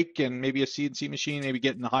a break and maybe a CNC machine, maybe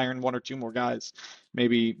getting hiring one or two more guys,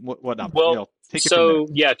 maybe whatnot. Well, Take it from there. so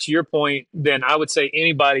yeah, to your point, then I would say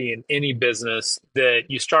anybody in any business that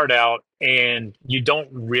you start out and you don't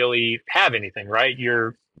really have anything, right?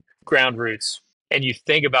 Your ground roots, and you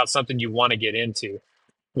think about something you want to get into.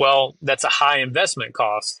 Well, that's a high investment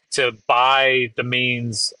cost to buy the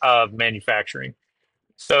means of manufacturing.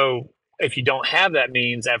 So if you don't have that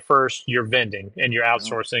means at first, you're vending and you're No.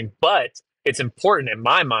 outsourcing. But it's important in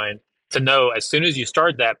my mind to know as soon as you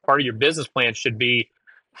start that, part of your business plan should be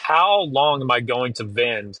how long am I going to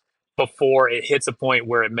vend before it hits a point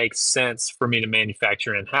where it makes sense for me to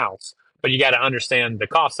manufacture in house? But you got to understand the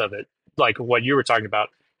cost of it, like what you were talking about.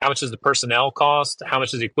 How much does the personnel cost? How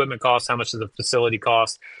much does the equipment cost? How much does the facility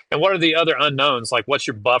cost? And what are the other unknowns? Like what's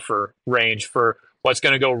your buffer range for what's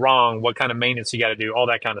going to go wrong? What kind of maintenance you got to do? All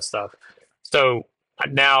that kind of stuff. So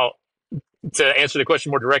now to answer the question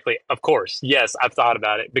more directly, of course, yes, I've thought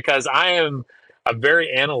about it because I am a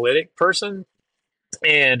very analytic person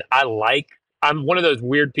and I'm one of those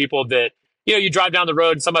weird people that, you drive down the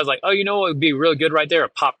road and somebody's like, oh, you know what would be really good right there? A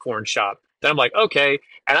popcorn shop. Then I'm like, okay.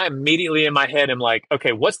 And I immediately in my head am like,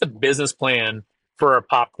 okay, what's the business plan for a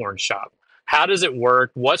popcorn shop? How does it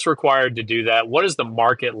work? What's required to do that? What is the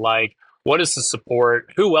market like? What is the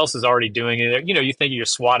support? Who else is already doing it? You think of your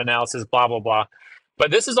SWOT analysis, blah, blah, blah.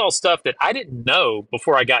 But this is all stuff that I didn't know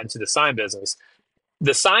before I got into the sign business.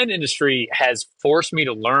 The sign industry has forced me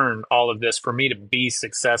to learn all of this for me to be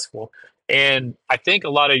successful. And I think a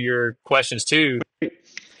lot of your questions too.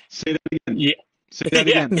 Say that again. Yeah. Say that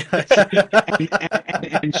again.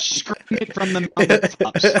 and scream it from the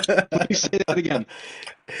mountaintops. Please say that again.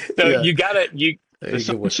 So Yeah.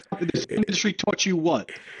 The sign industry taught you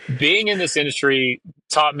what? Being in this industry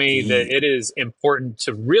taught me that it is important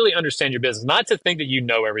to really understand your business, not to think that you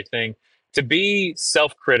know everything, to be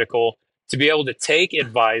self-critical, to be able to take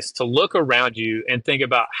advice, to look around you and think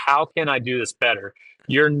about how can I do this better?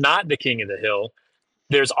 You're not the king of the hill.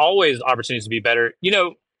 There's always opportunities to be better.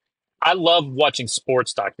 I love watching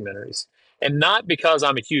sports documentaries, and not because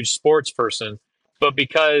I'm a huge sports person, but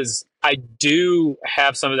because I do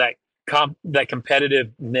have some of that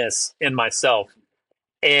competitiveness in myself.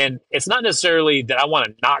 And it's not necessarily that I want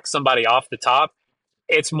to knock somebody off the top.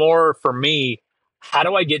 It's more for me, how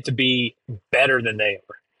do I get to be better than they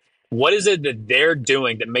are? What is it that they're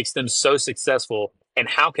doing that makes them so successful? And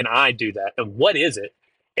how can I do that? And what is it?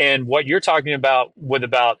 And what you're talking about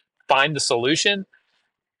find the solution.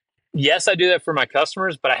 Yes, I do that for my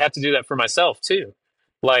customers, but I have to do that for myself too.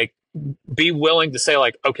 Like, be willing to say,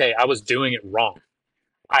 like, okay, I was doing it wrong.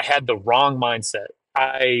 I had the wrong mindset.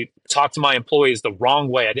 I talked to my employees the wrong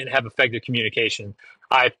way. I didn't have effective communication.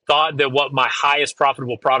 I thought that what my highest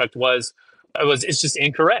profitable product it's just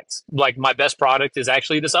incorrect. Like, my best product is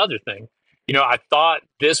actually this other thing. I thought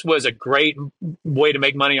this was a great way to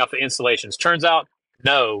make money off of installations. Turns out,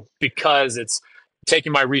 no, because it's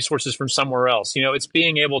taking my resources from somewhere else. It's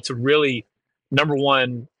being able to really, number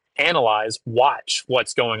one, analyze, watch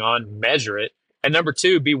what's going on, measure it. And number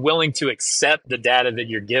two, be willing to accept the data that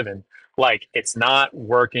you're given. Like, it's not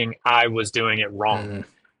working. I was doing it wrong.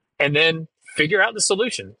 And then figure out the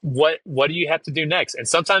solution. What do you have to do next? And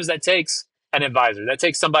sometimes that takes an advisor. That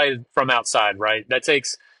takes somebody from outside, right? That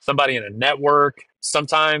takes somebody in a network.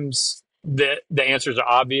 Sometimes the answers are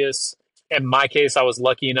obvious. In my case, I was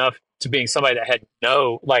lucky enough to being somebody that had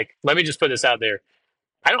let me just put this out there.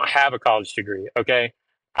 I don't have a college degree, okay?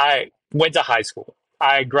 I went to high school.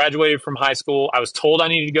 I graduated from high school. I was told I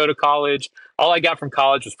needed to go to college. All I got from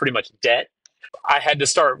college was pretty much debt. I had to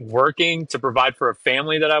start working to provide for a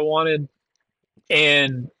family that I wanted.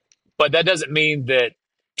 But that doesn't mean that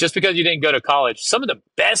just because you didn't go to college, some of the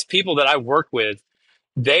best people that I work with,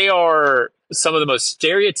 they are some of the most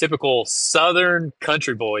stereotypical Southern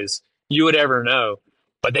country boys you would ever know,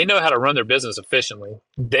 but they know how to run their business efficiently.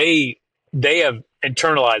 They have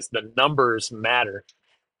internalized the numbers matter.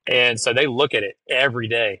 And so they look at it every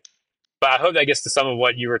day. But I hope that gets to some of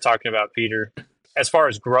what you were talking about, Peter. As far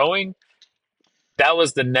as growing, that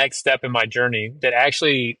was the next step in my journey that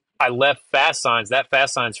actually I left Fast Signs, that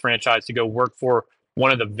Fast Signs franchise, to go work for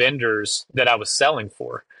one of the vendors that I was selling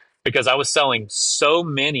for, because I was selling so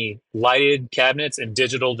many lighted cabinets and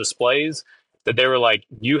digital displays that they were like,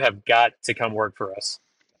 you have got to come work for us.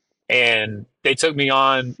 And they took me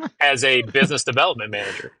on as a business development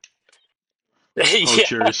manager.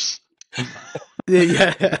 Poachers.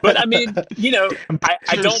 Yeah. But I mean,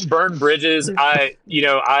 I don't burn bridges.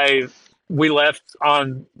 We left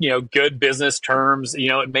on, good business terms.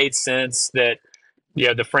 It made sense that,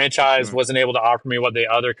 the franchise wasn't able to offer me what the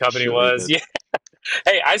other company was. Yeah.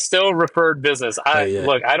 Hey, I still referred business. Oh I yeah.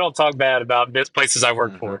 look, I don't talk bad about places I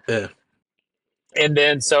worked Uh-huh. for. Yeah. And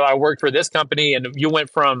then so I worked for this company, and I went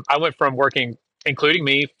from working, including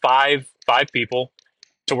me, five people,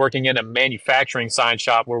 to working in a manufacturing sign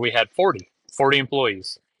shop where we had 40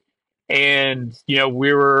 employees. And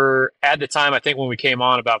we were at the time, I think when we came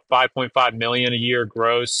on, about 5.5 million a year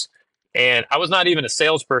gross. And I was not even a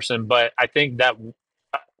salesperson, but I think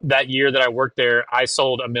that year that I worked there, I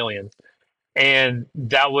sold 1 million. And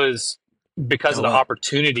that was because Oh of the wow.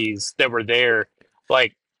 opportunities that were there.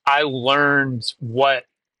 Like, I learned what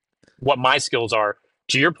my skills are.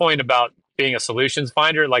 To your point about being a solutions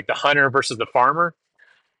finder, like the hunter versus the farmer,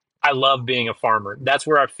 I love being a farmer. That's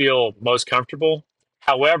where I feel most comfortable.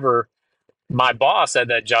 However, my boss at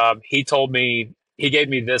that job, he gave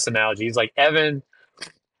me this analogy. He's like, Evan,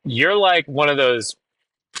 you're like one of those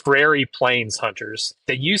prairie plains hunters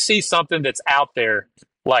that you see something that's out there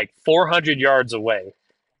like 400 yards away,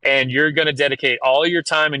 and you're going to dedicate all your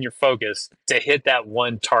time and your focus to hit that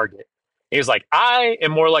one target. He was like, I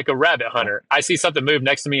am more like a rabbit Wow. hunter. I see something move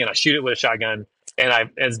next to me and I shoot it with a shotgun, and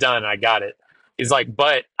it's done and I got it. He's like,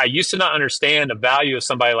 but I used to not understand the value of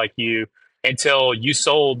somebody like you until you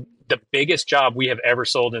sold the biggest job we have ever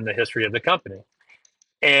sold in the history of the company.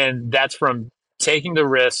 And that's from taking the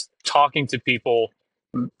risk, talking to people,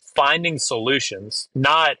 finding solutions,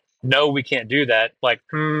 not, no, we can't do that. Like,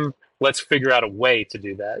 let's figure out a way to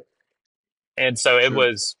do that. And so it Sure.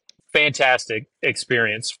 was fantastic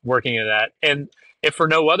experience working in that. And if for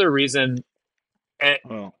no other reason, eh,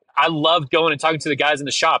 Well, I loved going and talking to the guys in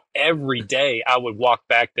the shop every day. I would walk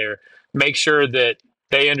back there, make sure that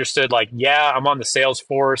they understood, like, yeah, I'm on the sales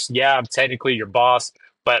force. Yeah, I'm technically your boss.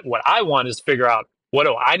 But what I want is to figure out, what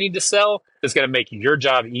do I need to sell that's going to make your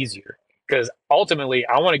job easier? Because ultimately,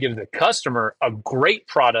 I want to give the customer a great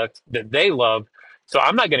product that they love. So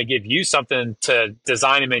I'm not going to give you something to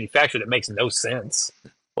design and manufacture that makes no sense.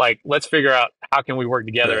 Like, let's figure out how can we work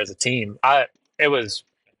together Right. as a team. It was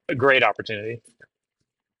a great opportunity.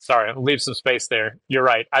 Sorry, I'll leave some space there. You're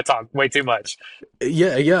right. I talk way too much.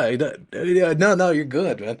 Yeah, yeah, yeah. No, no, you're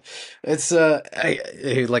good, man. It's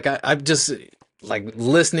I'm just like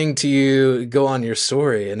listening to you go on your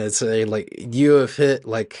story, and it's like you have hit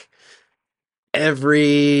like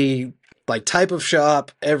every like type of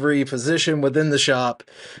shop, every position within the shop.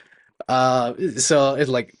 So it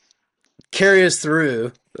like carry us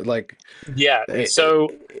through, like Yeah.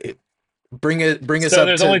 So bring us so up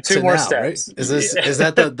there's only two to more now, right? steps. Is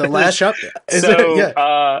that the last shop? Is it? So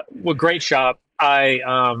Yeah. with Great Shop, I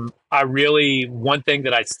really, one thing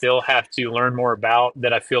that I still have to learn more about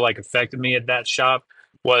that I feel like affected me at that shop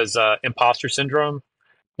was imposter syndrome.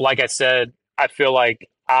 Like I said, I feel like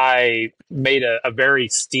I made a very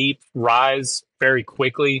steep rise very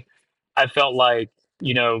quickly. I felt like,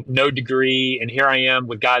 no degree, and here I am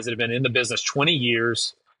with guys that have been in the business 20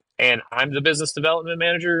 years, and I'm the business development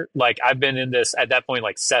manager. Like, I've been in this at that point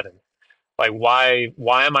like 7. Like, why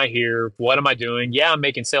am I here? What am I doing? Yeah, I'm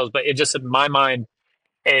making sales, but it just, in my mind,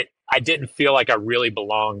 I didn't feel like I really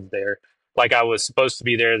belonged there. Like I was supposed to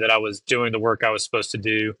be there, that I was doing the work I was supposed to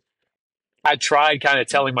do. I tried kind of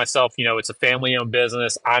telling myself, it's a family owned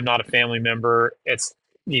business. I'm not a family member.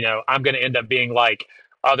 I'm going to end up being like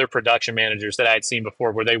other production managers that I had seen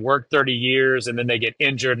before, where they work 30 years and then they get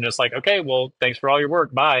injured, and it's like, okay, well, thanks for all your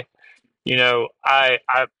work. Bye. At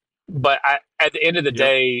the end of the yep.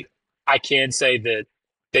 day, I can say that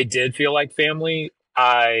they did feel like family.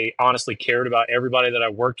 I honestly cared about everybody that I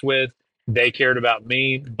worked with. They cared about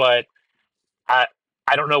me, but I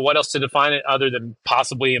I don't know what else to define it other than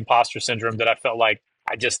possibly imposter syndrome, that I felt like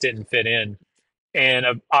I just didn't fit in. And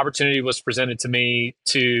an opportunity was presented to me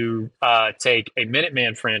to take a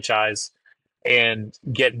Minuteman franchise and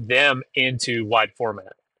get them into wide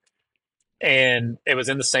format. And it was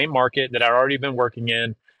in the same market that I'd already been working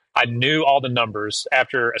in. I knew all the numbers,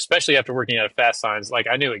 especially after working at a Fast Signs. Like,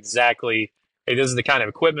 I knew exactly, hey, this is the kind of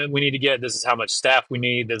equipment we need to get. This is how much staff we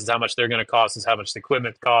need. This is how much they're going to cost. This is how much the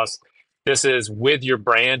equipment costs. This is with your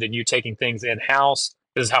brand and you taking things in house.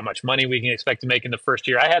 This is how much money we can expect to make in the first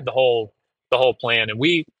year. I had the whole plan,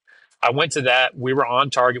 and I went to that. We were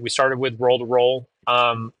on target. We started with roll to roll.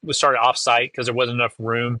 We started off site because there wasn't enough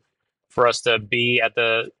room for us to be at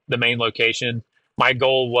the main location. My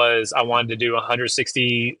goal was, I wanted to do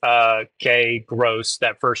 160 k gross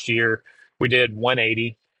that first year. We did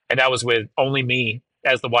 180, and that was with only me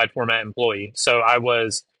as the wide format employee. So I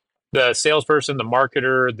was the salesperson, the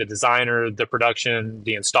marketer, the designer, the production,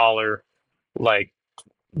 the installer. Like,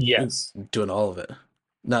 yes. Doing all of it.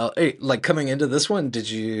 Now, hey, like coming into this one, did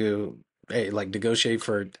you hey, like negotiate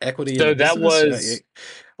for equity in So the that business? was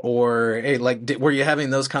Or hey, like, were you having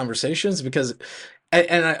those conversations? Because,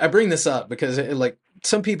 and I bring this up because like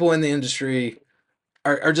some people in the industry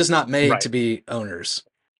are just not made to right. be owners.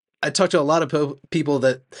 I talk to a lot of people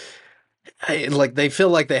that like they feel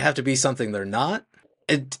like they have to be something they're not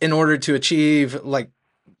in order to achieve like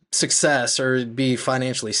success or be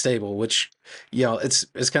financially stable, which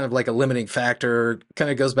it's kind of like a limiting factor. Kind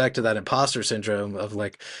of goes back to that imposter syndrome of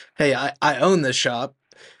like, hey, I own this shop,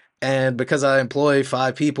 and because I employ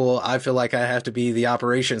 5 people, I feel like I have to be the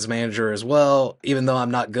operations manager as well, even though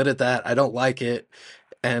I'm not good at that. I don't like it.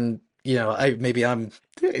 And, I'm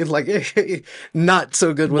like not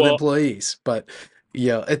so good with Well, employees, but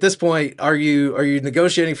at this point, are you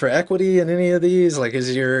negotiating for equity in any of these? Like,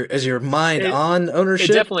 is your mind it on it ownership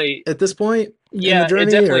definitely at this point in the yeah, it journey,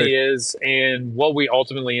 or definitely is. And what we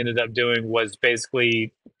ultimately ended up doing was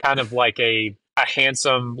basically kind of like a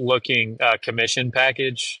handsome looking commission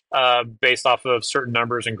package based off of certain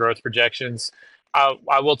numbers and growth projections.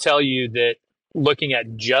 I will tell you that looking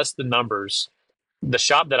at just the numbers, the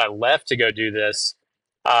shop that I left to go do this,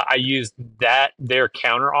 I used their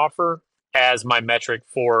counter offer as my metric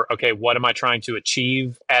for, okay, what am I trying to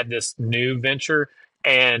achieve at this new venture?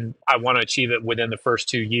 And I want to achieve it within the first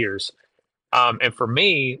 2 years. And for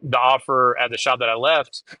me, the offer at the shop that I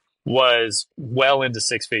left was well into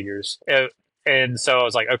six figures. And so I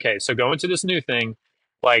was like, okay, so going to this new thing,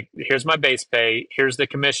 like, here's my base pay, here's the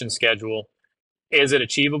commission schedule. Is it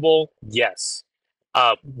achievable? Yes.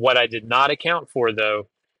 What I did not account for, though,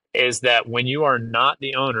 is that when you are not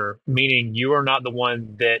the owner, meaning you are not the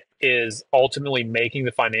one that is ultimately making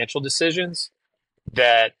the financial decisions,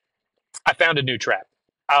 that I found a new trap.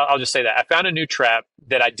 I'll just say that I found a new trap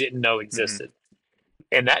that I didn't know Mhm. existed.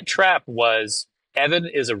 And that trap was Evan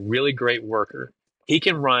is a really great worker. He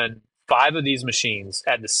can run 5 of these machines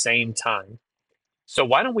at the same time. So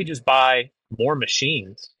why don't we just buy more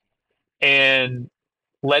machines and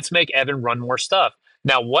let's make Evan run more stuff?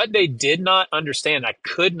 Now, what they did not understand, I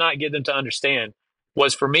could not get them to understand,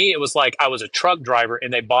 was for me, it was like I was a truck driver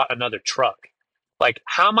and they bought another truck. Like,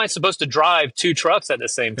 how am I supposed to drive 2 trucks at the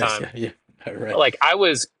same time? Yeah, yeah, right. Like, I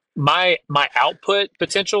was my output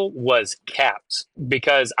potential was capped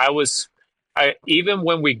because I even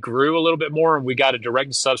when we grew a little bit more and we got a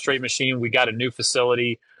direct substrate machine, we got a new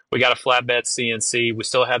facility, we got a flatbed CNC, we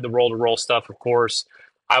still had the roll to roll stuff, of course.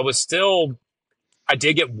 I was still I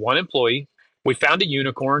did get one employee. We found a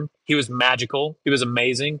unicorn. He was magical. He was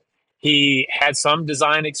amazing. He had some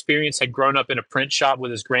design experience, had grown up in a print shop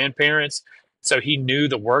with his grandparents. So he knew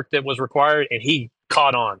the work that was required and he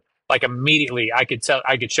caught on. Like immediately, I could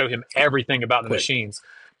show him everything about the Quick. machines.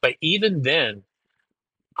 But even then,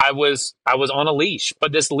 I was on a leash,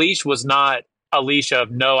 but this leash was not a leash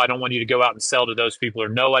of no, I don't want you to go out and sell to those people, or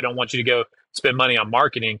no, I don't want you to go spend money on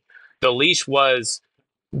marketing. The leash was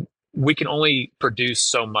we can only produce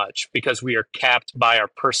so much because we are capped by our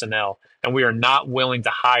personnel and we are not willing to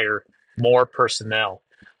hire more personnel.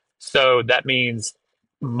 So that means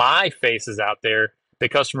my face is out there, the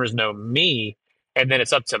customers know me, and then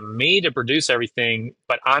it's up to me to produce everything,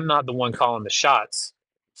 but I'm not the one calling the shots.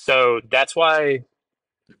 So that's why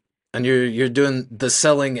And you're doing the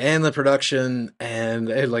selling and the production, and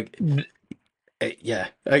like, yeah,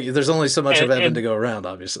 there's only so much of and Evan to and go around,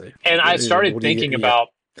 obviously. and I started What do you get? thinking Yeah, about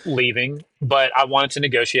leaving, but I wanted to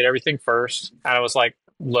negotiate everything first. And I was like,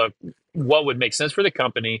 look, what would make sense for the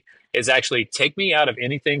company is actually take me out of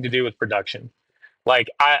anything to do with production. Like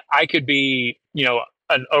I could be,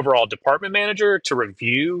 an overall department manager to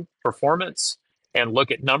review performance and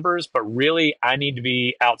look at numbers, but really I need to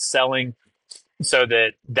be out selling so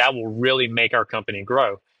that will really make our company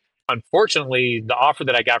grow. Unfortunately, the offer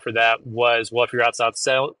that I got for that was, well, if you're outside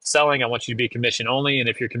selling, I want you to be commission only, and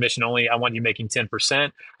if you're commission only, I want you making 10%.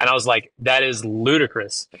 And I was like, that is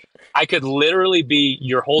ludicrous. I could literally be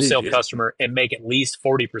your wholesale yeah. customer and make at least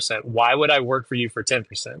 40%. Why would I work for you for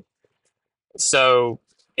 10%? So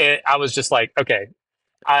I was just like, okay,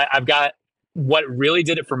 I've got what really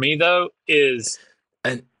did it for me though is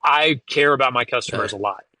And I care about my uh, customers a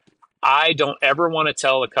lot. I don't ever want to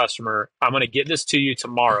tell a customer, I'm going to get this to you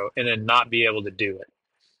tomorrow and then not be able to do it.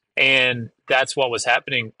 And that's what was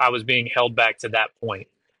happening. I was being held back to that point.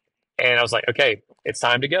 And I was like, okay, it's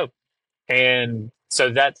time to go. And so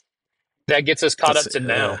that gets us caught that's up to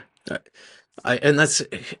now. I and that's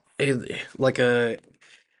like a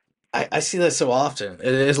I see that so often.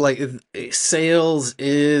 It is like sales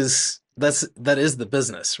is that is the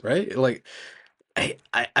business, right? Like I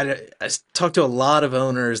talk to a lot of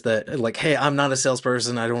owners that like, hey, I'm not a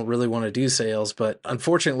salesperson. I don't really want to do sales, but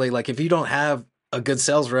unfortunately, like if you don't have a good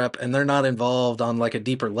sales rep and they're not involved on like a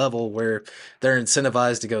deeper level where they're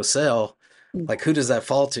incentivized to go sell, like who does that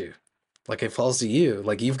fall to? Like it falls to you.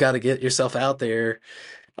 Like you've got to get yourself out there,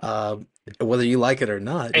 uh, whether you like it or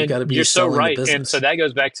not. You've And got to be you're so selling the right. And so business. that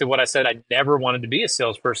goes back to what I said. I never wanted to be a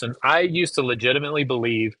salesperson. I used to legitimately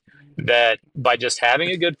believe that by just having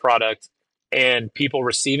a good product and people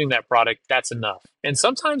receiving that product, that's enough. And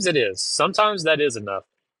sometimes it is. Sometimes that is enough.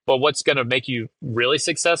 But what's going to make you really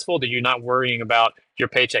successful that you're not worrying about your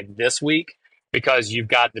paycheck this week because you've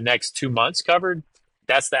got the next 2 months covered?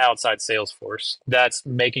 That's the outside sales force. That's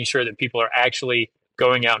making sure that people are actually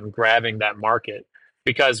going out and grabbing that market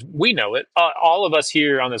because we know it. All of us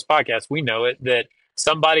here on this podcast, we know it that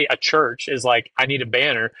somebody, a church, is like, I need a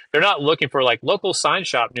banner. They're not looking for like local sign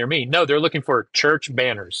shop near me. No, they're looking for church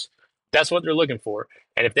banners. That's what they're looking for.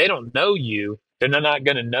 And if they don't know you, they're not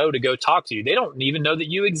going to know to go talk to you. They don't even know that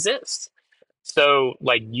you exist. So,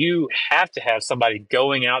 like, you have to have somebody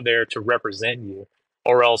going out there to represent you,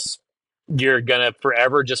 or else you're going to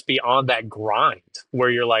forever just be on that grind where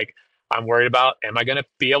you're like, I'm worried about, am I going to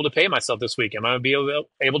be able to pay myself this week? Am I going to be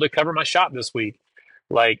able to cover my shop this week?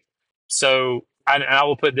 Like, so I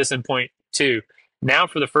will put this in point too. Now,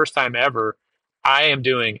 for the first time ever, I am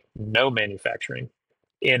doing no manufacturing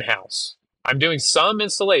in house. I'm doing some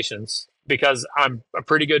installations because I'm a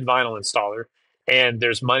pretty good vinyl installer and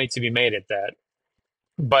there's money to be made at that.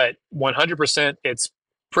 But 100%, it's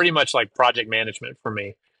pretty much like project management for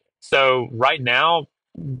me. So right now,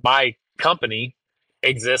 my company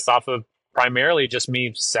exists off of primarily just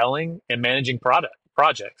me selling and managing product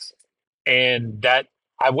projects. And that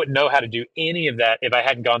I wouldn't know how to do any of that if I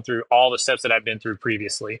hadn't gone through all the steps that I've been through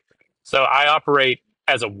previously. So I operate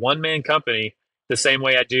as a one man company the same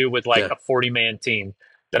way I do with like Yeah. a 40-man team,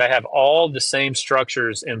 that I have all the same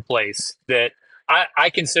structures in place that I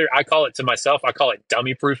consider, I call it to myself, I call it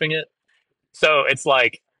dummy proofing it. So it's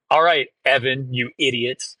like, all right, Evan, you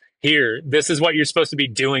idiots, here, this is what you're supposed to be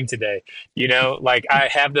doing today. You know, like I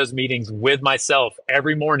have those meetings with myself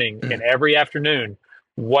every morning and every afternoon.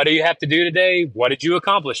 What do you have to do today? What did you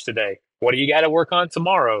accomplish today? What do you got to work on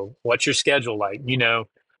tomorrow? What's your schedule like? You know,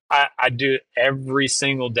 I do it every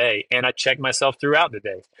single day and I check myself throughout the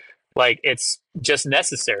day. Like it's just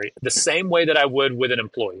necessary, the same way that I would with an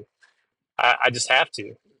employee. I just have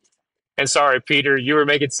to. And sorry, Peter, you were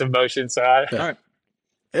making some motion, so Yeah. All right.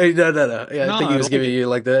 Hey, no. Yeah, I No, think he I was like giving it. you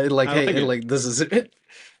like the I like hey, it. like this is it.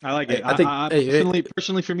 I like it. I think I hey,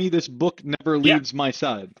 personally for me, this book never yeah. leaves my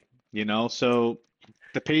side, you know? So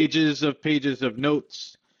the pages of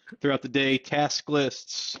notes throughout the day, task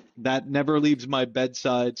lists, that never leaves my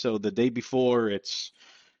bedside. So the day before, it's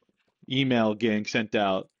email getting sent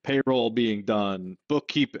out, payroll being done,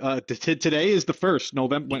 bookkeep. Today is the first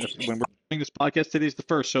November when we're doing this podcast. Today is the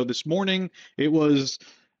first. So this morning it was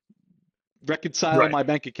reconcile Right. my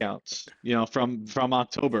bank accounts, you know, from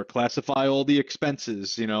October, classify all the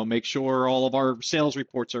expenses, you know, make sure all of our sales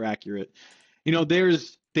reports are accurate. You know,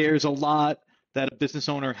 there's a lot that a business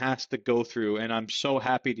owner has to go through, and I'm so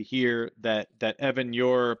happy to hear that Evan,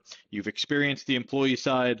 you've experienced the employee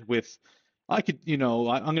side with. I could, you know,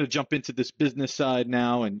 I'm going to jump into this business side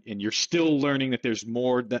now, and you're still learning that there's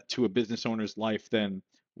more that to a business owner's life than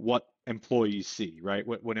what employees see, right?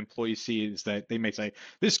 What employees see is that they may say,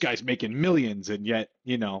 this guy's making millions, and yet,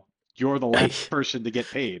 you know, you're the hey, last person to get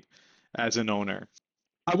paid as an owner.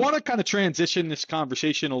 I want to kind of transition this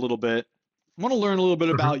conversation a little bit. I want to learn a little bit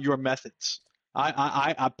Hmm. about your methods.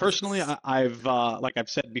 I personally, I've like I've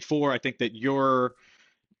said before, I think that you're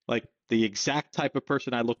like the exact type of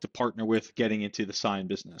person I look to partner with getting into the sign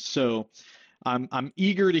business. So I'm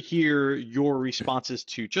eager to hear your responses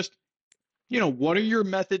to just, you know, what are your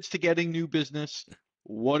methods to getting new business?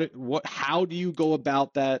 How do you go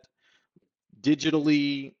about that?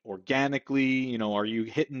 Digitally, organically, you know, are you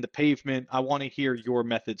hitting the pavement? I want to hear your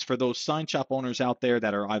methods for those sign shop owners out there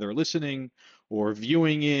that are either listening or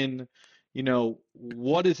viewing in, you know,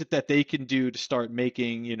 what is it that they can do to start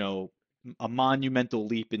making, you know, a monumental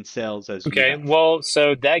leap in sales as you Okay. have? Well,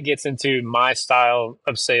 so that gets into my style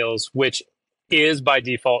of sales, which is by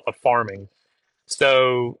default of farming.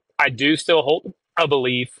 So I do still hold a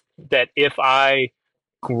belief that if I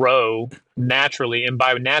grow naturally, and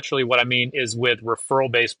by naturally, what I mean is with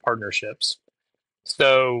referral based partnerships.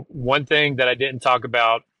 So one thing that I didn't talk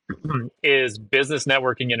about is Business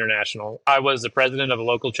Networking International. I was the president of a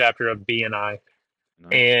local chapter of BNI,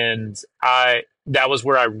 Nice. and I that was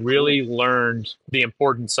where I Cool. really learned the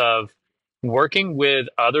importance of working with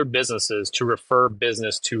other businesses to refer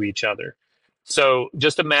business to each other. So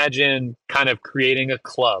just imagine kind of creating a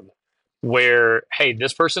club where, hey,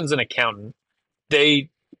 this person's an accountant. They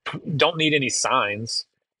don't need any signs.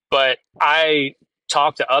 But I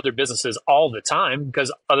talk to other businesses all the time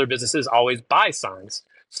because other businesses always buy signs.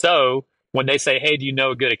 So when they say, hey, do you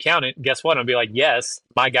know a good accountant? Guess what? I'll be like, yes,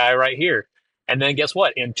 my guy right here. And then guess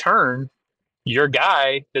what? In turn, your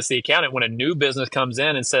guy that's the accountant, when a new business comes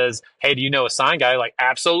in and says, hey, do you know a sign guy? Like,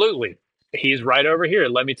 absolutely. He's right over here.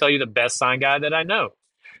 Let me tell you the best sign guy that I know.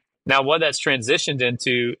 Now, what that's transitioned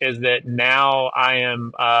into is that now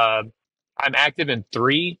I'm active in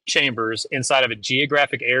 3 chambers inside of a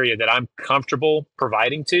geographic area that I'm comfortable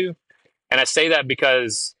providing to. And I say that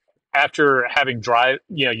because after having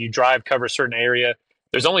you drive, cover a certain area,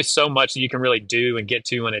 there's only so much that you can really do and get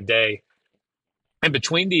to in a day. And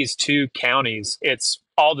between these 2 counties, it's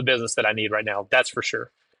all the business that I need right now. That's for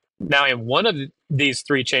sure. Now, in one of these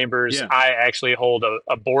 3 chambers, I actually hold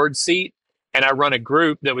a board seat, and I run a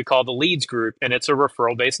group that we call the Leads Group, and it's a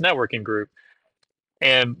referral-based networking group.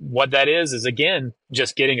 And what that is again,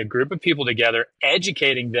 just getting a group of people together,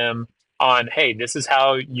 educating them on, hey, this is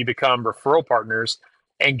how you become referral partners.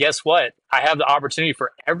 And guess what? I have the opportunity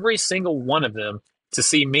for every single one of them to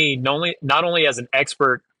see me not only as an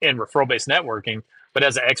expert in referral-based networking, but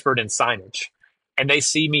as an expert in signage. And they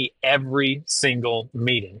see me every single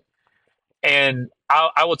meeting. And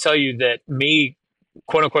I will tell you that me,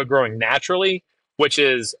 quote unquote, growing naturally, which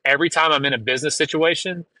is every time I'm in a business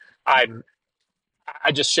situation, I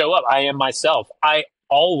just show up. I am myself. I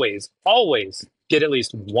always get at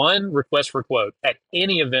least one request for quote at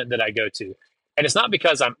any event that I go to. And it's not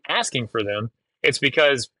because I'm asking for them. It's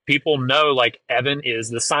because people know like Evan is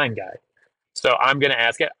the sign guy. So I'm going to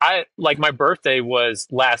ask it. My birthday was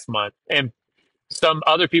last month, and some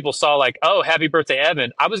other people saw like, oh, happy birthday,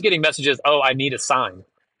 Evan. I was getting messages, oh, I need a sign.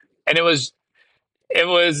 And it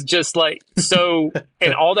was just like, so,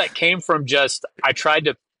 and all that came from just, I tried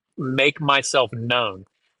to make myself known.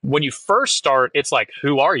 When you first start, it's like,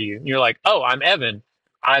 who are you? And you're like, oh, I'm Evan.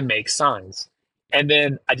 I make signs. And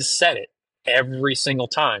then I just said it every single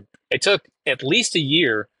time. It took at least a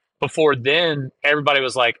year before then everybody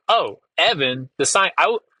was like, oh, Evan, the sign.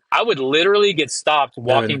 I would literally get stopped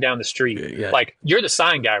walking down the street. Yeah. Like, you're the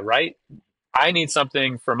sign guy, right? I need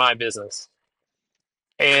something for my business.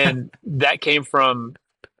 And that came from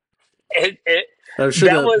it. I'm sure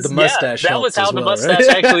the mustache. That was how the mustache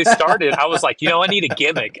actually started. I was like, I need a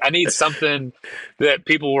gimmick. I need something that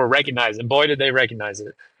people will recognize. And boy, did they recognize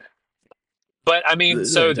it. But I mean,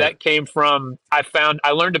 so that came from,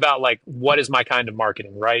 I learned about like, what is my kind of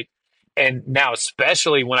marketing, right? And now,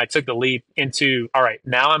 especially when I took the leap into, all right,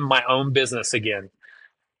 now I'm my own business again.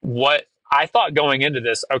 What I thought going into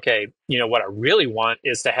this, okay, what I really want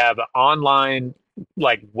is to have an online,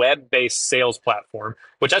 like web-based sales platform,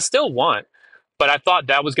 which I still want, but I thought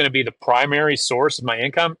that was going to be the primary source of my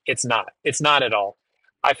income. It's not. It's not at all.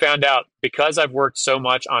 I found out because I've worked so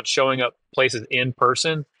much on showing up places in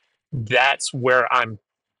person, that's where I'm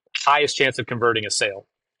highest chance of converting a sale.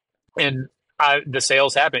 And the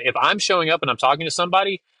sales happen. If I'm showing up and I'm talking to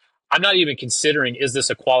somebody, I'm not even considering, is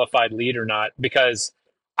this a qualified lead or not? Because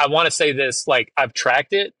I want to say this, like I've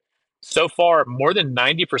tracked it so far, more than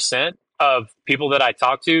 90% of people that I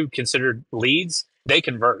talk to considered leads, they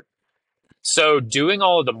convert. So doing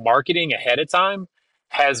all of the marketing ahead of time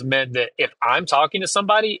has meant that if I'm talking to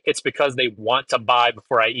somebody, it's because they want to buy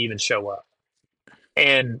before I even show up.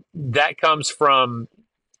 And that comes from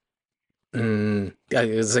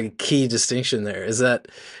it's a key distinction there. Is that,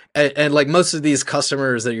 and like most of these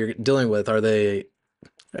customers that you're dealing with, are they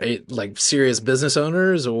like serious business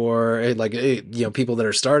owners or like people that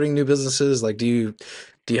are starting new businesses? Like, do you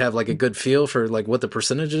have like a good feel for like what the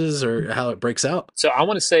percentage is or how it breaks out? So I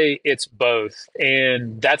want to say it's both,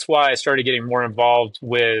 and that's why I started getting more involved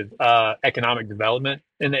with economic development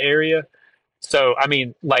in the area. So, I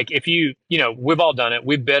mean, like if we've all done it.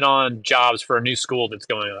 We've bid on jobs for a new school that's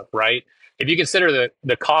going up, right? If you consider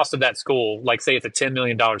the cost of that school, like say it's a $10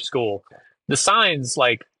 million school, the signs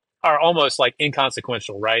like are almost like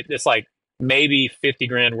inconsequential, right? It's like maybe 50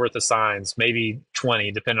 grand worth of signs, maybe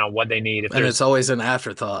 20, depending on what they need. And it's always an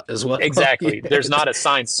afterthought as well. Exactly. There's not a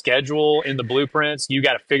signed schedule in the blueprints. You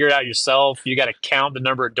got to figure it out yourself. You got to count the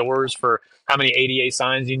number of doors for how many ADA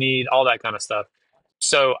signs you need, all that kind of stuff.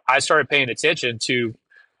 So I started paying attention to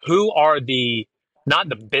who are not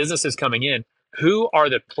the businesses coming in, who are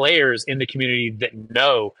the players in the community that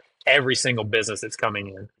know every single business that's coming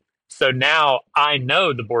in. So now I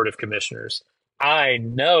know the board of commissioners. I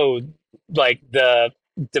know like the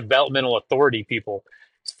developmental authority people.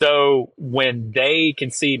 So when they can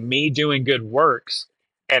see me doing good works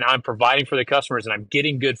and I'm providing for the customers and I'm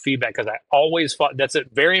getting good feedback, because I always thought that's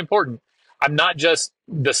very important. I'm not just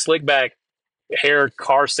the slick back hair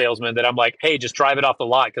car salesman that I'm like, hey, just drive it off the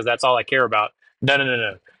lot because that's all I care about.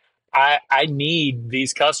 No. I need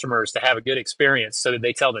these customers to have a good experience so that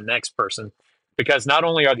they tell the next person. Because not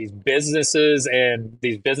only are these businesses and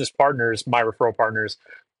these business partners my referral partners,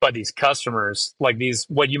 but these customers, like these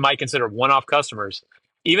what you might consider one-off customers,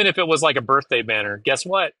 even if it was like a birthday banner, guess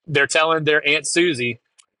what? They're telling their Aunt Susie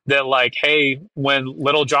that like, hey, when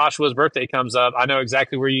little Joshua's birthday comes up, I know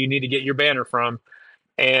exactly where you need to get your banner from.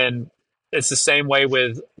 And it's the same way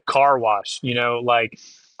with car wash, like,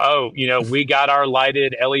 oh, we got our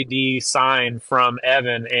lighted LED sign from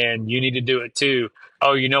Evan and you need to do it too.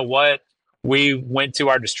 Oh, you know what? We went to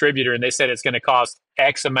our distributor and they said it's going to cost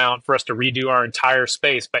X amount for us to redo our entire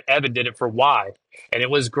space, but Evan did it for Y. And it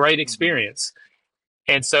was great Mhm. experience.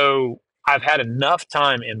 And so I've had enough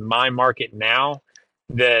time in my market now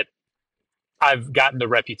that I've gotten the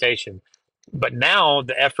reputation. But now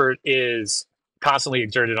the effort is constantly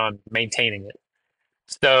exerted on maintaining it.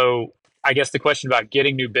 So I guess the question about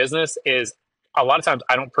getting new business is a lot of times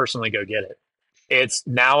I don't personally go get it. It's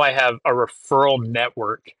now I have a referral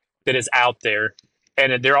network that is out there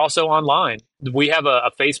and they're also online. We have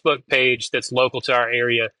a Facebook page that's local to our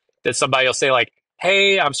area that somebody will say like,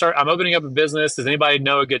 "Hey, I'm opening up a business. Does anybody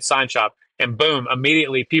know a good sign shop?" And boom,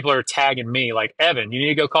 immediately people are tagging me like, "Evan, you need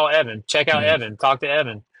to go call Evan. Check out Mm. Evan. Talk to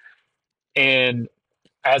Evan." And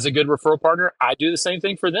as a good referral partner, I do the same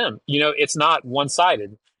thing for them. It's not one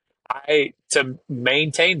sided. I to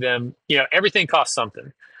maintain them, everything costs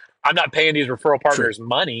something. I'm not paying these referral True. partners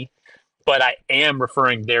money, but I am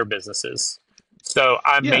referring their businesses. So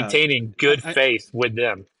I'm Yeah, maintaining good I, faith with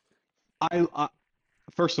them. I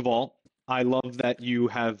first of all, I love that you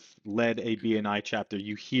have led a BNI chapter.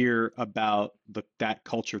 You hear about that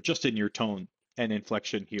culture just in your tone and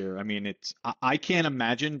inflection here. I mean, I can't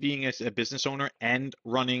imagine being a business owner and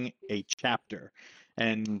running a chapter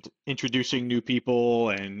and introducing new people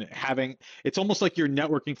and having it's almost like you're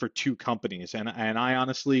networking for two companies. And I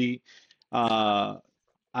honestly uh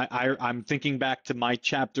I'm thinking back to my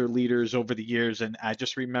chapter leaders over the years, and I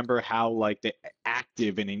just remember how like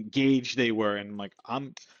active and engaged they were. And like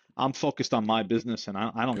I'm focused on my business, and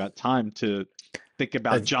I don't got time to think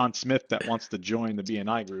about I, John Smith that wants to join the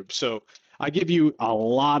BNI group. So I give you a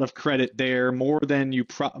lot of credit there, more than you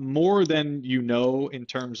know in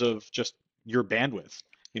terms of just your bandwidth.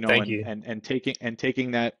 Thank And you.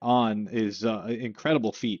 taking that on is an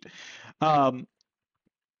incredible feat. Um,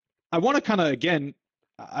 I want to kind of again,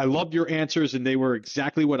 I loved your answers, and they were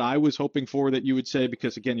exactly what I was hoping for that you would say,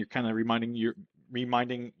 because again, you're kind of reminding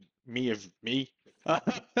me of me a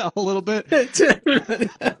little bit. Giving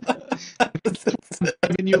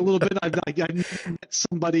you a little bit. I've never met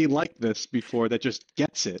somebody like this before that just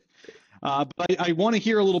gets it. But I want to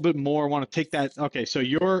hear a little bit more. I want to take that. Okay, so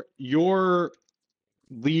your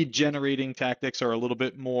lead generating tactics are a little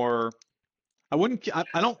bit more. I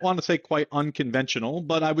don't want to say quite unconventional,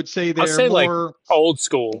 but I would say I'll they're say like old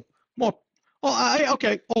school. more, well,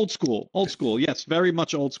 okay, old school. Yes, very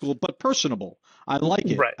much old school, but personable. I like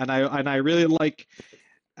it, Right. and I really like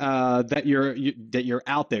that you're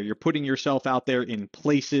out there. You're putting yourself out there in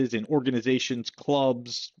places, in organizations,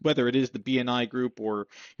 clubs, whether it is the BNI group or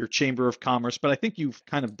your chamber of commerce. But I think you've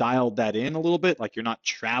kind of dialed that in a little bit. Like you're not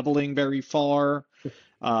traveling very far.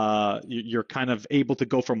 You're kind of able to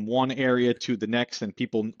go from one area to the next, and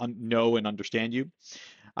people know and understand you.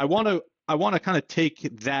 I want to kind of take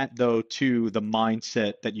that though to the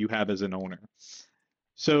mindset that you have as an owner.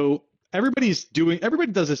 So everybody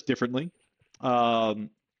does this differently. Um,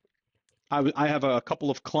 I have a couple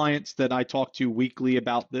of clients that I talk to weekly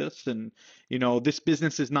about this, and this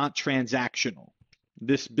business is not transactional.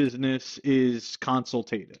 This business is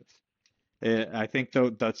consultative. I think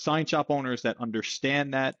the sign shop owners that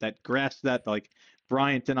understand that grasp that, like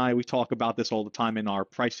Bryant and I, we talk about this all the time in our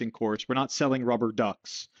pricing course. We're not selling rubber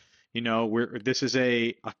ducks. This is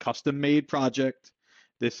a custom made project.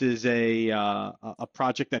 This is a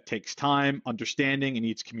project that takes time, understanding. It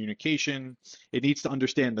needs communication. It needs to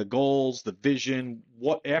understand the goals, the vision.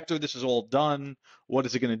 What after this is all done, what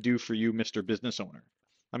is it going to do for you, Mr. Business Owner?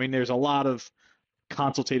 I mean, there's a lot of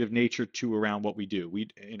consultative nature to around what we do.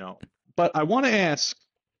 But I want to ask,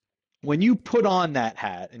 when you put on that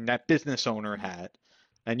hat and that business owner hat,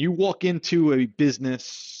 and you walk into a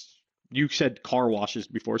business, you said car washes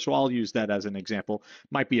before, so I'll use that as an example.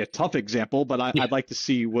 Might be a tough example, but Yeah. I'd like to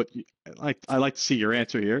see I like to see your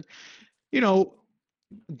answer here. You know,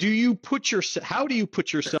 how do you put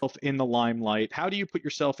yourself in the limelight? How do you put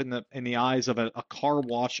yourself in the eyes of a car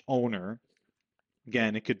wash owner?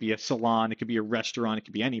 Again, it could be a salon, it could be a restaurant, it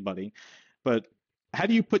could be anybody. But how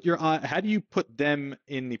do you put them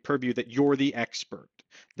in the purview that you're the expert,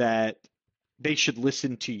 that they should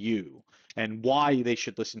listen to you? and why they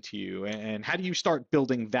should listen to you, and how do you start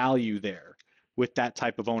building value there with that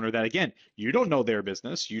type of owner that, again, you don't know their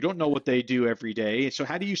business, you don't know what they do every day. So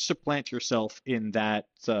how do you supplant yourself in that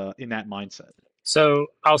mindset? So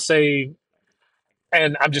I'll say,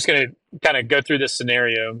 and I'm just going to kind of go through this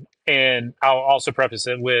scenario, and I'll also preface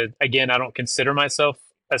it with, again, I don't consider myself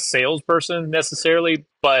a salesperson necessarily,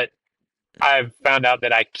 but I've found out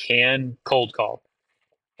that I can cold call.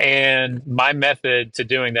 And my method to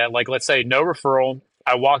doing that, like, let's say no referral,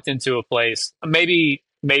 I walked into a place, maybe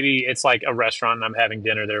it's like a restaurant and I'm having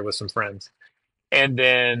dinner there with some friends. And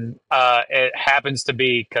then it happens to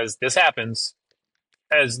be, because this happens,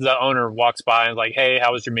 as the owner walks by and like, hey,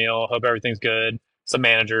 how was your meal? Hope everything's good. Some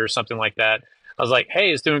manager or something like that. I was like,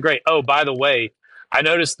 hey, it's doing great. Oh, by the way, I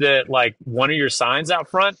noticed that like one of your signs out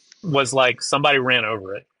front was like somebody ran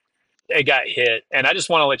over it. It got hit. And I just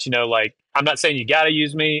want to let you know, like, I'm not saying you got to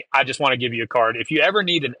use me. I just want to give you a card. If you ever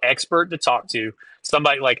need an expert to talk to,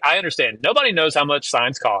 somebody, like, I understand nobody knows how much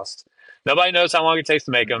signs cost. Nobody knows how long it takes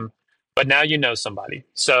to make them, but now you know somebody.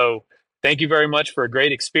 So thank you very much for a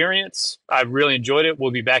great experience. I really enjoyed it.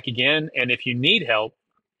 We'll be back again. And if you need help,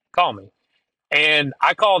 call me. And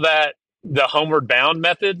I call that the Homeward Bound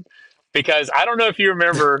method, because I don't know if you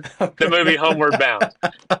remember the movie Homeward Bound.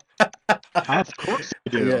 Of course I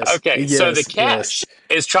do. Yes. Okay, Yes, so the cat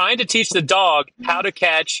is trying to teach the dog how to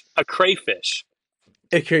catch a crayfish.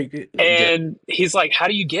 yes. And he's like, how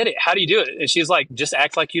do you get it? How do you do it? And she's like, just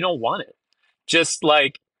act like you don't want it. Just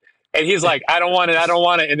like, and he's like, I don't want it. I don't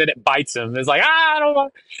want it. And then it bites him. It's like, I don't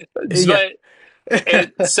want it.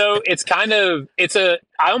 Yeah. So it's kind of,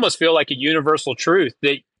 I almost feel like a universal truth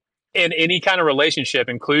that in any kind of relationship,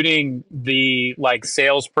 including the like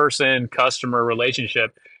salesperson customer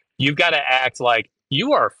relationship, you've got to act like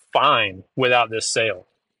you are fine without this sale.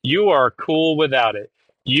 You are cool without it.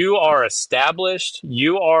 You are established.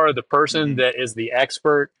 You are the person that is the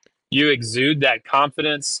expert. You exude that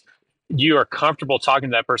confidence. You are comfortable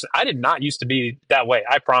talking to that person. I did not used to be that way.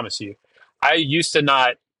 I promise you. I used to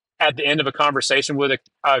not, at the end of a conversation with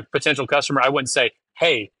a potential customer, I wouldn't say,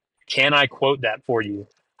 hey, can I quote that for you?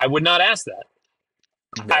 I would not ask that.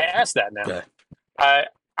 I ask that now. Okay.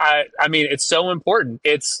 I mean, it's so important.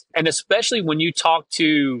 And especially when you talk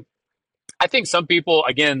to, I think some people,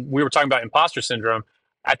 again, we were talking about imposter syndrome.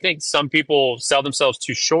 I think some people sell themselves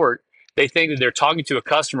too short. They think that they're talking to a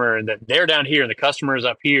customer and that they're down here and the customer is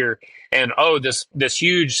up here. And, oh, this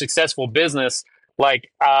huge successful business,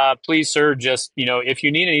 like, please, sir, just, if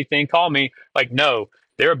you need anything, call me. Like, no,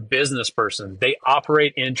 they're a business person. They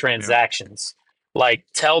operate in transactions. Like,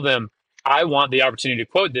 tell them, I want the opportunity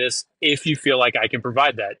to quote this. If you feel like I can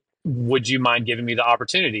provide that, would you mind giving me the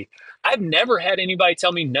opportunity? I've never had anybody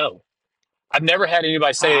tell me no. I've never had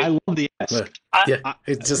anybody say, I love the ask.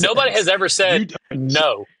 Nobody has ever said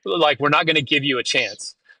no. Like, we're not going to give you a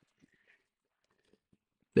chance.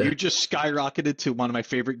 Yeah. You just skyrocketed to one of my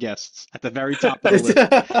favorite guests at the very top of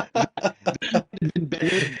the list.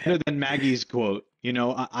 better than Maggie's quote.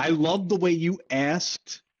 I love the way you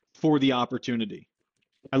asked for the opportunity.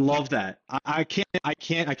 I love that. I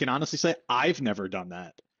can honestly say I've never done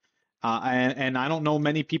that. And I don't know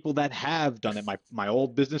many people that have done it. My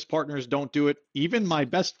old business partners don't do it. Even my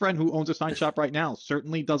best friend who owns a sign shop right now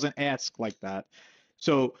certainly doesn't ask like that.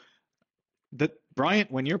 So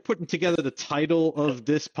Bryant, when you're putting together the title of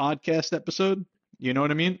this podcast episode, you know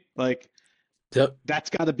what I mean? Like, that's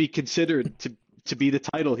got to be considered to be the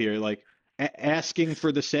title here. Like, asking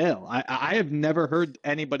for the sale. I have never heard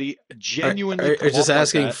anybody genuinely or just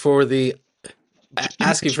asking for the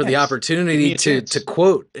opportunity to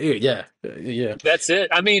quote. Yeah. That's it.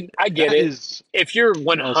 I mean, I get it. If you're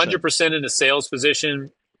 100% in a sales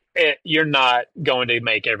position, you're not going to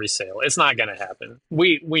make every sale. It's not going to happen.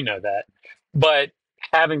 We know that. But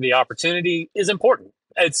having the opportunity is important.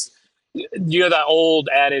 It's, that old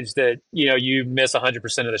adage that, you miss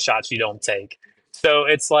 100% of the shots you don't take. So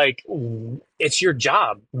it's like, it's your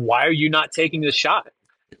job. Why are you not taking the shot?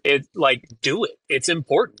 It's like, do it. It's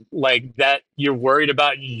important. Like, that you're worried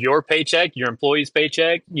about your paycheck, your employee's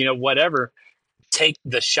paycheck, whatever. Take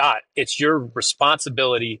the shot. It's your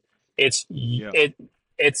responsibility. It's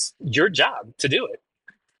your job to do it.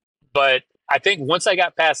 But I think once I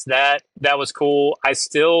got past that, that was cool. I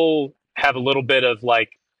still have a little bit of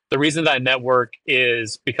like, the reason that I network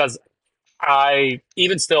is because I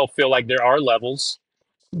even still feel like there are levels,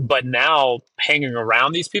 but now hanging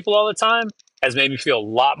around these people all the time has made me feel a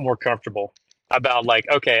lot more comfortable about like,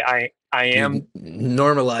 okay, I am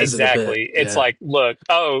normalized. Exactly. It's like, look,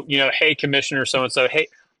 hey, Commissioner so-and-so, hey,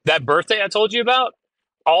 that birthday I told you about,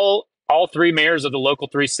 all three mayors of the local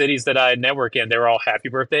 3 cities that I network in, they were all happy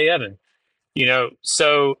birthday, Evan.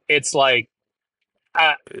 So it's like,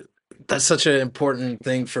 I, That's such an important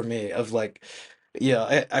thing for me of like,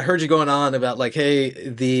 yeah, I heard you going on about like, hey,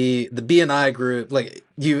 the BNI group, like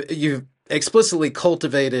you've explicitly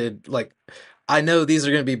cultivated like, I know these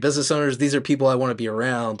are going to be business owners, these are people I want to be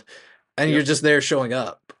around, and you're Yep. just there showing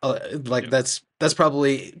up. Like Yep. that's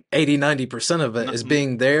probably 80-90% of it Not, is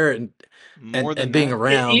being there and more than being that,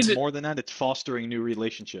 around. even more than that, it's fostering new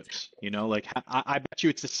relationships. Like I bet you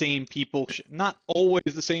it's the same people, not always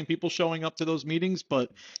the same people showing up to those meetings, but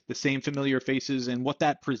the same familiar faces. And what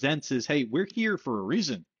that presents is, hey, we're here for a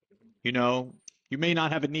reason. You know, you may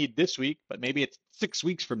not have a need this week, but maybe it's 6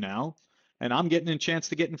 weeks from now, and I'm getting a chance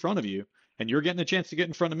to get in front of you, and you're getting a chance to get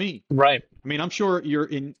in front of me. right. I mean, I'm sure you're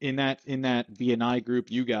in that BNI group.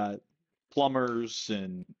 You got plumbers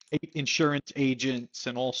and insurance agents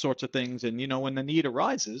and all sorts of things. And when the need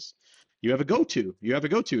arises, you have a go-to. You have a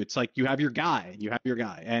go-to. It's like you have your guy. You have your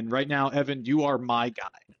guy. And right now, Evan, you are my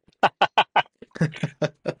guy.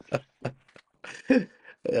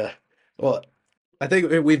 Yeah. Well, I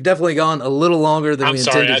think we've definitely gone a little longer than I'm we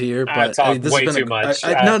sorry. intended here, I but talk this has way been too much.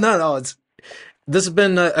 no, no, no. This has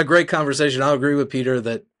been a great conversation. I'll agree with Peter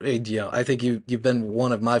that I think you've been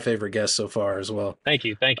one of my favorite guests so far as well. Thank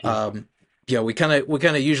you. Thank you. We kind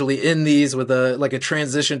of usually end these with a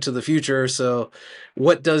transition to the future. So,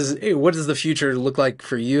 what does the future look like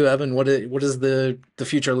for you, Evan? What does the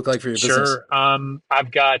future look like for your business? Sure.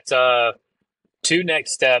 I've got two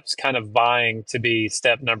next steps kind of vying to be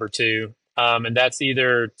step number two. And that's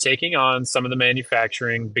either taking on some of the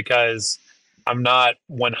manufacturing because I'm not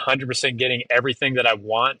 100% getting everything that I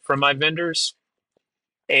want from my vendors,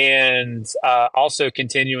 and also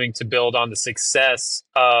continuing to build on the success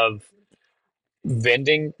of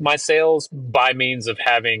vending my sales by means of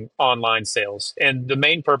having online sales. And the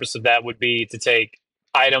main purpose of that would be to take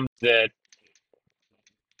items that,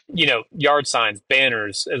 yard signs,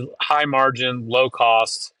 banners, high margin, low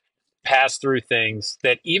cost, pass through things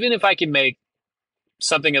that even if I can make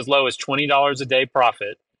something as low as $20 a day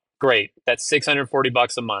profit, great. That's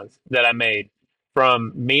 $640 a month that I made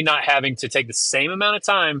from me not having to take the same amount of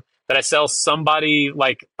time that I sell somebody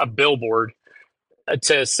like a billboard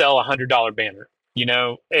to sell $100 banner.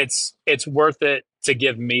 It's worth it to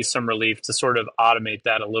give me some relief to sort of automate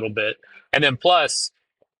that a little bit. And then plus,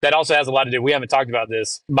 that also has a lot to do. We haven't talked about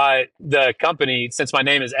this. The company, since my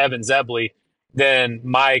name is Evan Zebley, then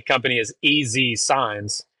my company is EZ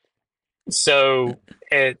Signs. So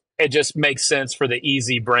it just makes sense for the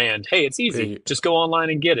easy brand. Hey, it's easy. We, Just go online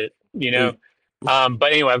and get it. we,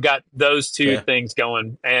 But anyway, I've got those two yeah. things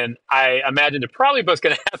going, and I imagine they're probably both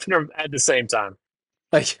going to happen at the same time.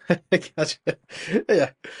 I gotcha. Yeah.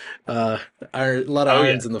 A lot of Oh yeah.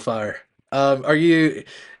 irons in the fire. Are you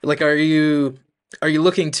like are you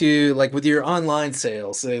looking to like with your online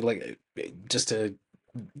sales, say like just to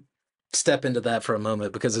step into that for a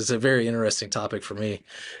moment because it's a very interesting topic for me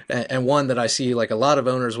and one that I see like a lot of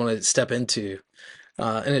owners want to step into.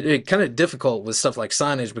 And it kind of difficult with stuff like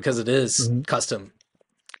signage because it is Mm-hmm. custom,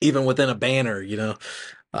 even within a banner,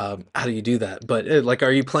 how do you do that? But like,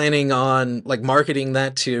 are you planning on like marketing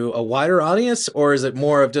that to a wider audience, or is it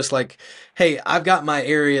more of just like, hey, I've got my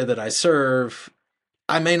area that I serve.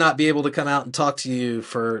 I may not be able to come out and talk to you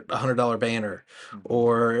for $100 banner,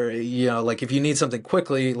 or like if you need something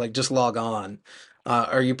quickly, like just log on.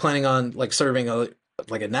 Are you planning on like serving a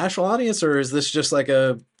national audience, or is this just like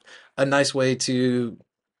a nice way to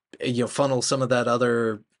funnel some of that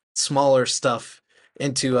other smaller stuff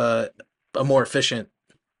into a more efficient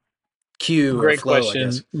queue or Great flow, I guess?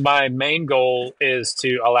 question. My main goal is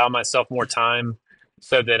to allow myself more time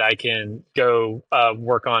so that I can go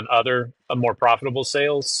work on other more profitable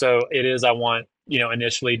sales. So it is, I want,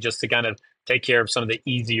 initially just to kind of take care of some of the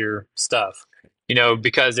easier stuff,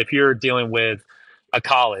 because if you're dealing with a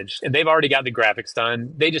college and they've already got the graphics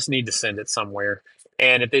done, they just need to send it somewhere.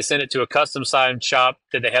 And if they send it to a custom signed shop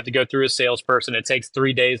that they have to go through a salesperson, it takes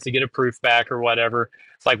 3 days to get a proof back or whatever.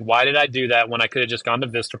 It's like, why did I do that when I could have just gone to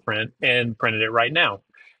Vistaprint and printed it right now?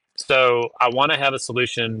 So I want to have a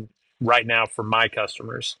solution right now for my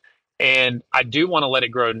customers. And I do want to let it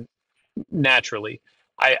grow naturally.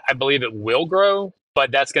 I believe it will grow,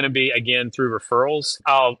 but that's going to be, again, through referrals.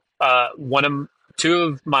 Two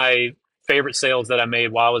of my favorite sales that I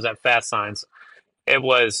made while I was at Fast Signs, I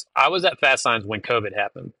was at Fast Signs when COVID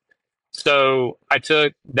happened. So I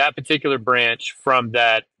took that particular branch from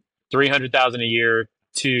that 300,000 a year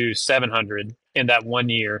to 700 in that 1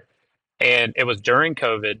 year. And it was during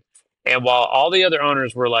COVID. And while all the other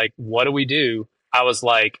owners were like, what do we do? I was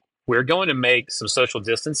like, we're going to make some social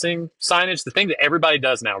distancing signage, the thing that everybody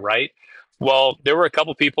does now, right? Well, there were a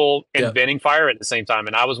couple people Yeah. inventing fire at the same time,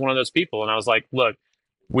 and I was one of those people. And I was like, look,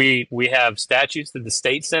 we have statutes that the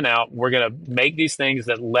state sent out. We're going to make these things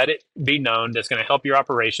that let it be known that's going to help your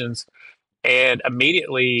operations. And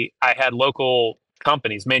immediately I had local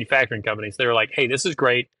companies, manufacturing companies. They were like, hey, this is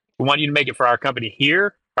great. We want you to make it for our company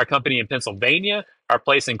here, our company in Pennsylvania, our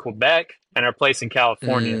place in Quebec, and our place in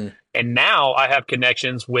California. And now I have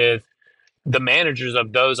connections with the managers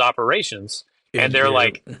of those operations. And they're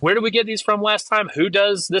like, where did we get these from last time? Who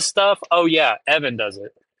does this stuff? Oh, yeah, Evan does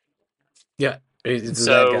it. Yeah, it's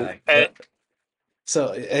So, that guy.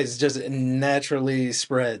 So it's just it naturally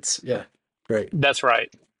spreads. Yeah, great. That's right.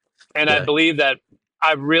 And Yeah. I believe that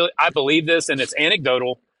I believe this, and it's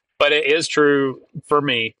anecdotal, but it is true for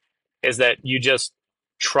me, is that you just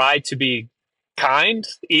try to be kind,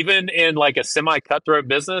 even in like a semi-cutthroat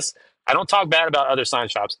business. I don't talk bad about other sign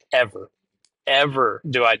shops ever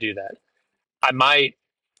do I do that. I might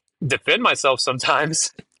defend myself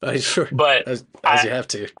sometimes, Sure, but as you have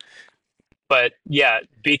to. But yeah,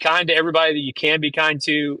 be kind to everybody that you can be kind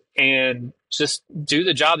to, and just do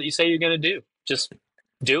the job that you say you're going to do. Just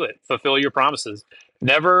do it. Fulfill your promises.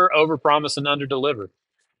 Never overpromise and underdeliver.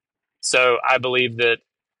 So I believe that,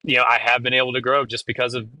 I have been able to grow just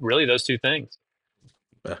because of really those two things.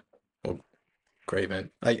 Yeah. Well, great, man.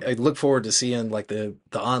 I look forward to seeing like the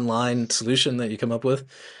online solution that you come up with.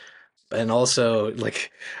 And also,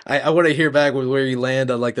 like, I want to hear back with where you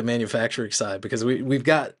land on like the manufacturing side, because we've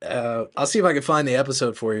got. I'll see if I can find the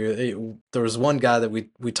episode for you. There was one guy that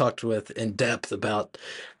we talked with in depth about,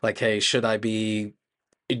 like, hey, should I be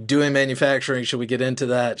doing manufacturing? Should we get into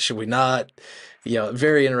that? Should we not?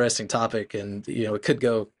 Very interesting topic, and it could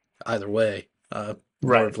go either way.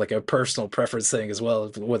 More of like a personal preference thing as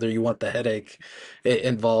well, whether you want the headache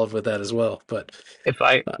involved with that as well. But if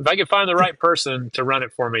I could find the right person to run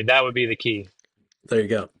it for me, that would be the key. There you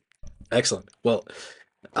go. Excellent. Well,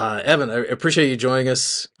 Evan, I appreciate you joining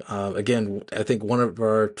us. Again, I think one of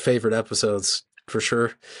our favorite episodes for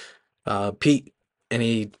sure. Pete,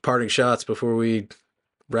 any parting shots before we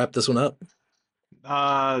wrap this one up?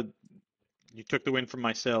 You took the win from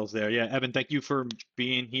my sales there. Yeah, Evan, thank you for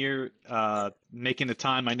being here, making the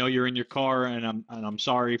time. I know you're in your car, and I'm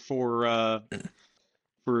sorry for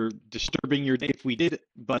disturbing your day if we did,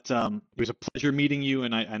 but it was a pleasure meeting you,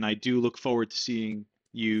 and I do look forward to seeing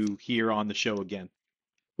you here on the show again.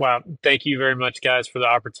 Wow, thank you very much, guys, for the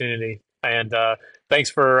opportunity, and thanks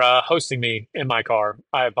for hosting me in my car.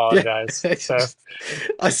 I apologize. Yeah. So.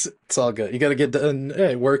 It's all good. You got to get done.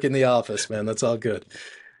 Hey, work in the office, man. That's all good.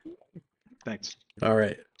 Thanks. All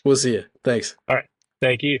right. We'll see you. Thanks. All right.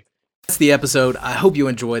 Thank you. That's the episode. I hope you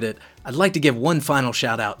enjoyed it. I'd like to give one final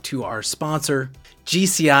shout out to our sponsor,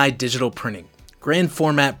 GCI Digital Printing, grand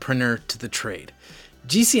format printer to the trade.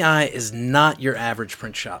 GCI is not your average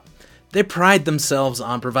print shop. They pride themselves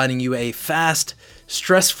on providing you a fast,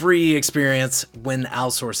 stress-free experience when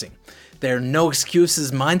outsourcing. Their no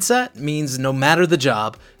excuses mindset means no matter the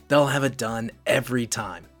job, they'll have it done every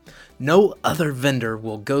time. No other vendor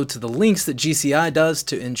will go to the lengths that GCI does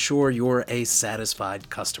to ensure you're a satisfied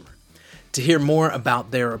customer. To hear more about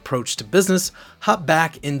their approach to business, hop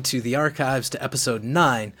back into the archives to episode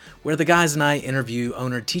 9, where the guys and I interview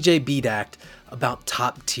owner TJ Bedact about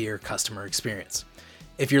top-tier customer experience.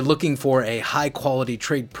 If you're looking for a high-quality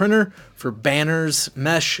trade printer for banners,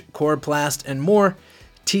 mesh, coroplast, and more,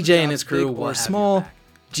 TJ and his crew will small,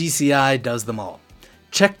 GCI does them all.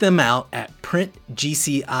 Check them out at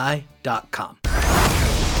printgci.com.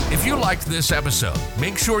 If you liked this episode,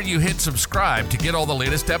 make sure you hit subscribe to get all the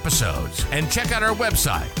latest episodes. And check out our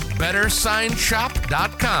website,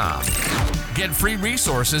 bettersignshop.com. Get free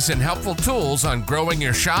resources and helpful tools on growing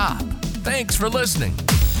your shop. Thanks for listening.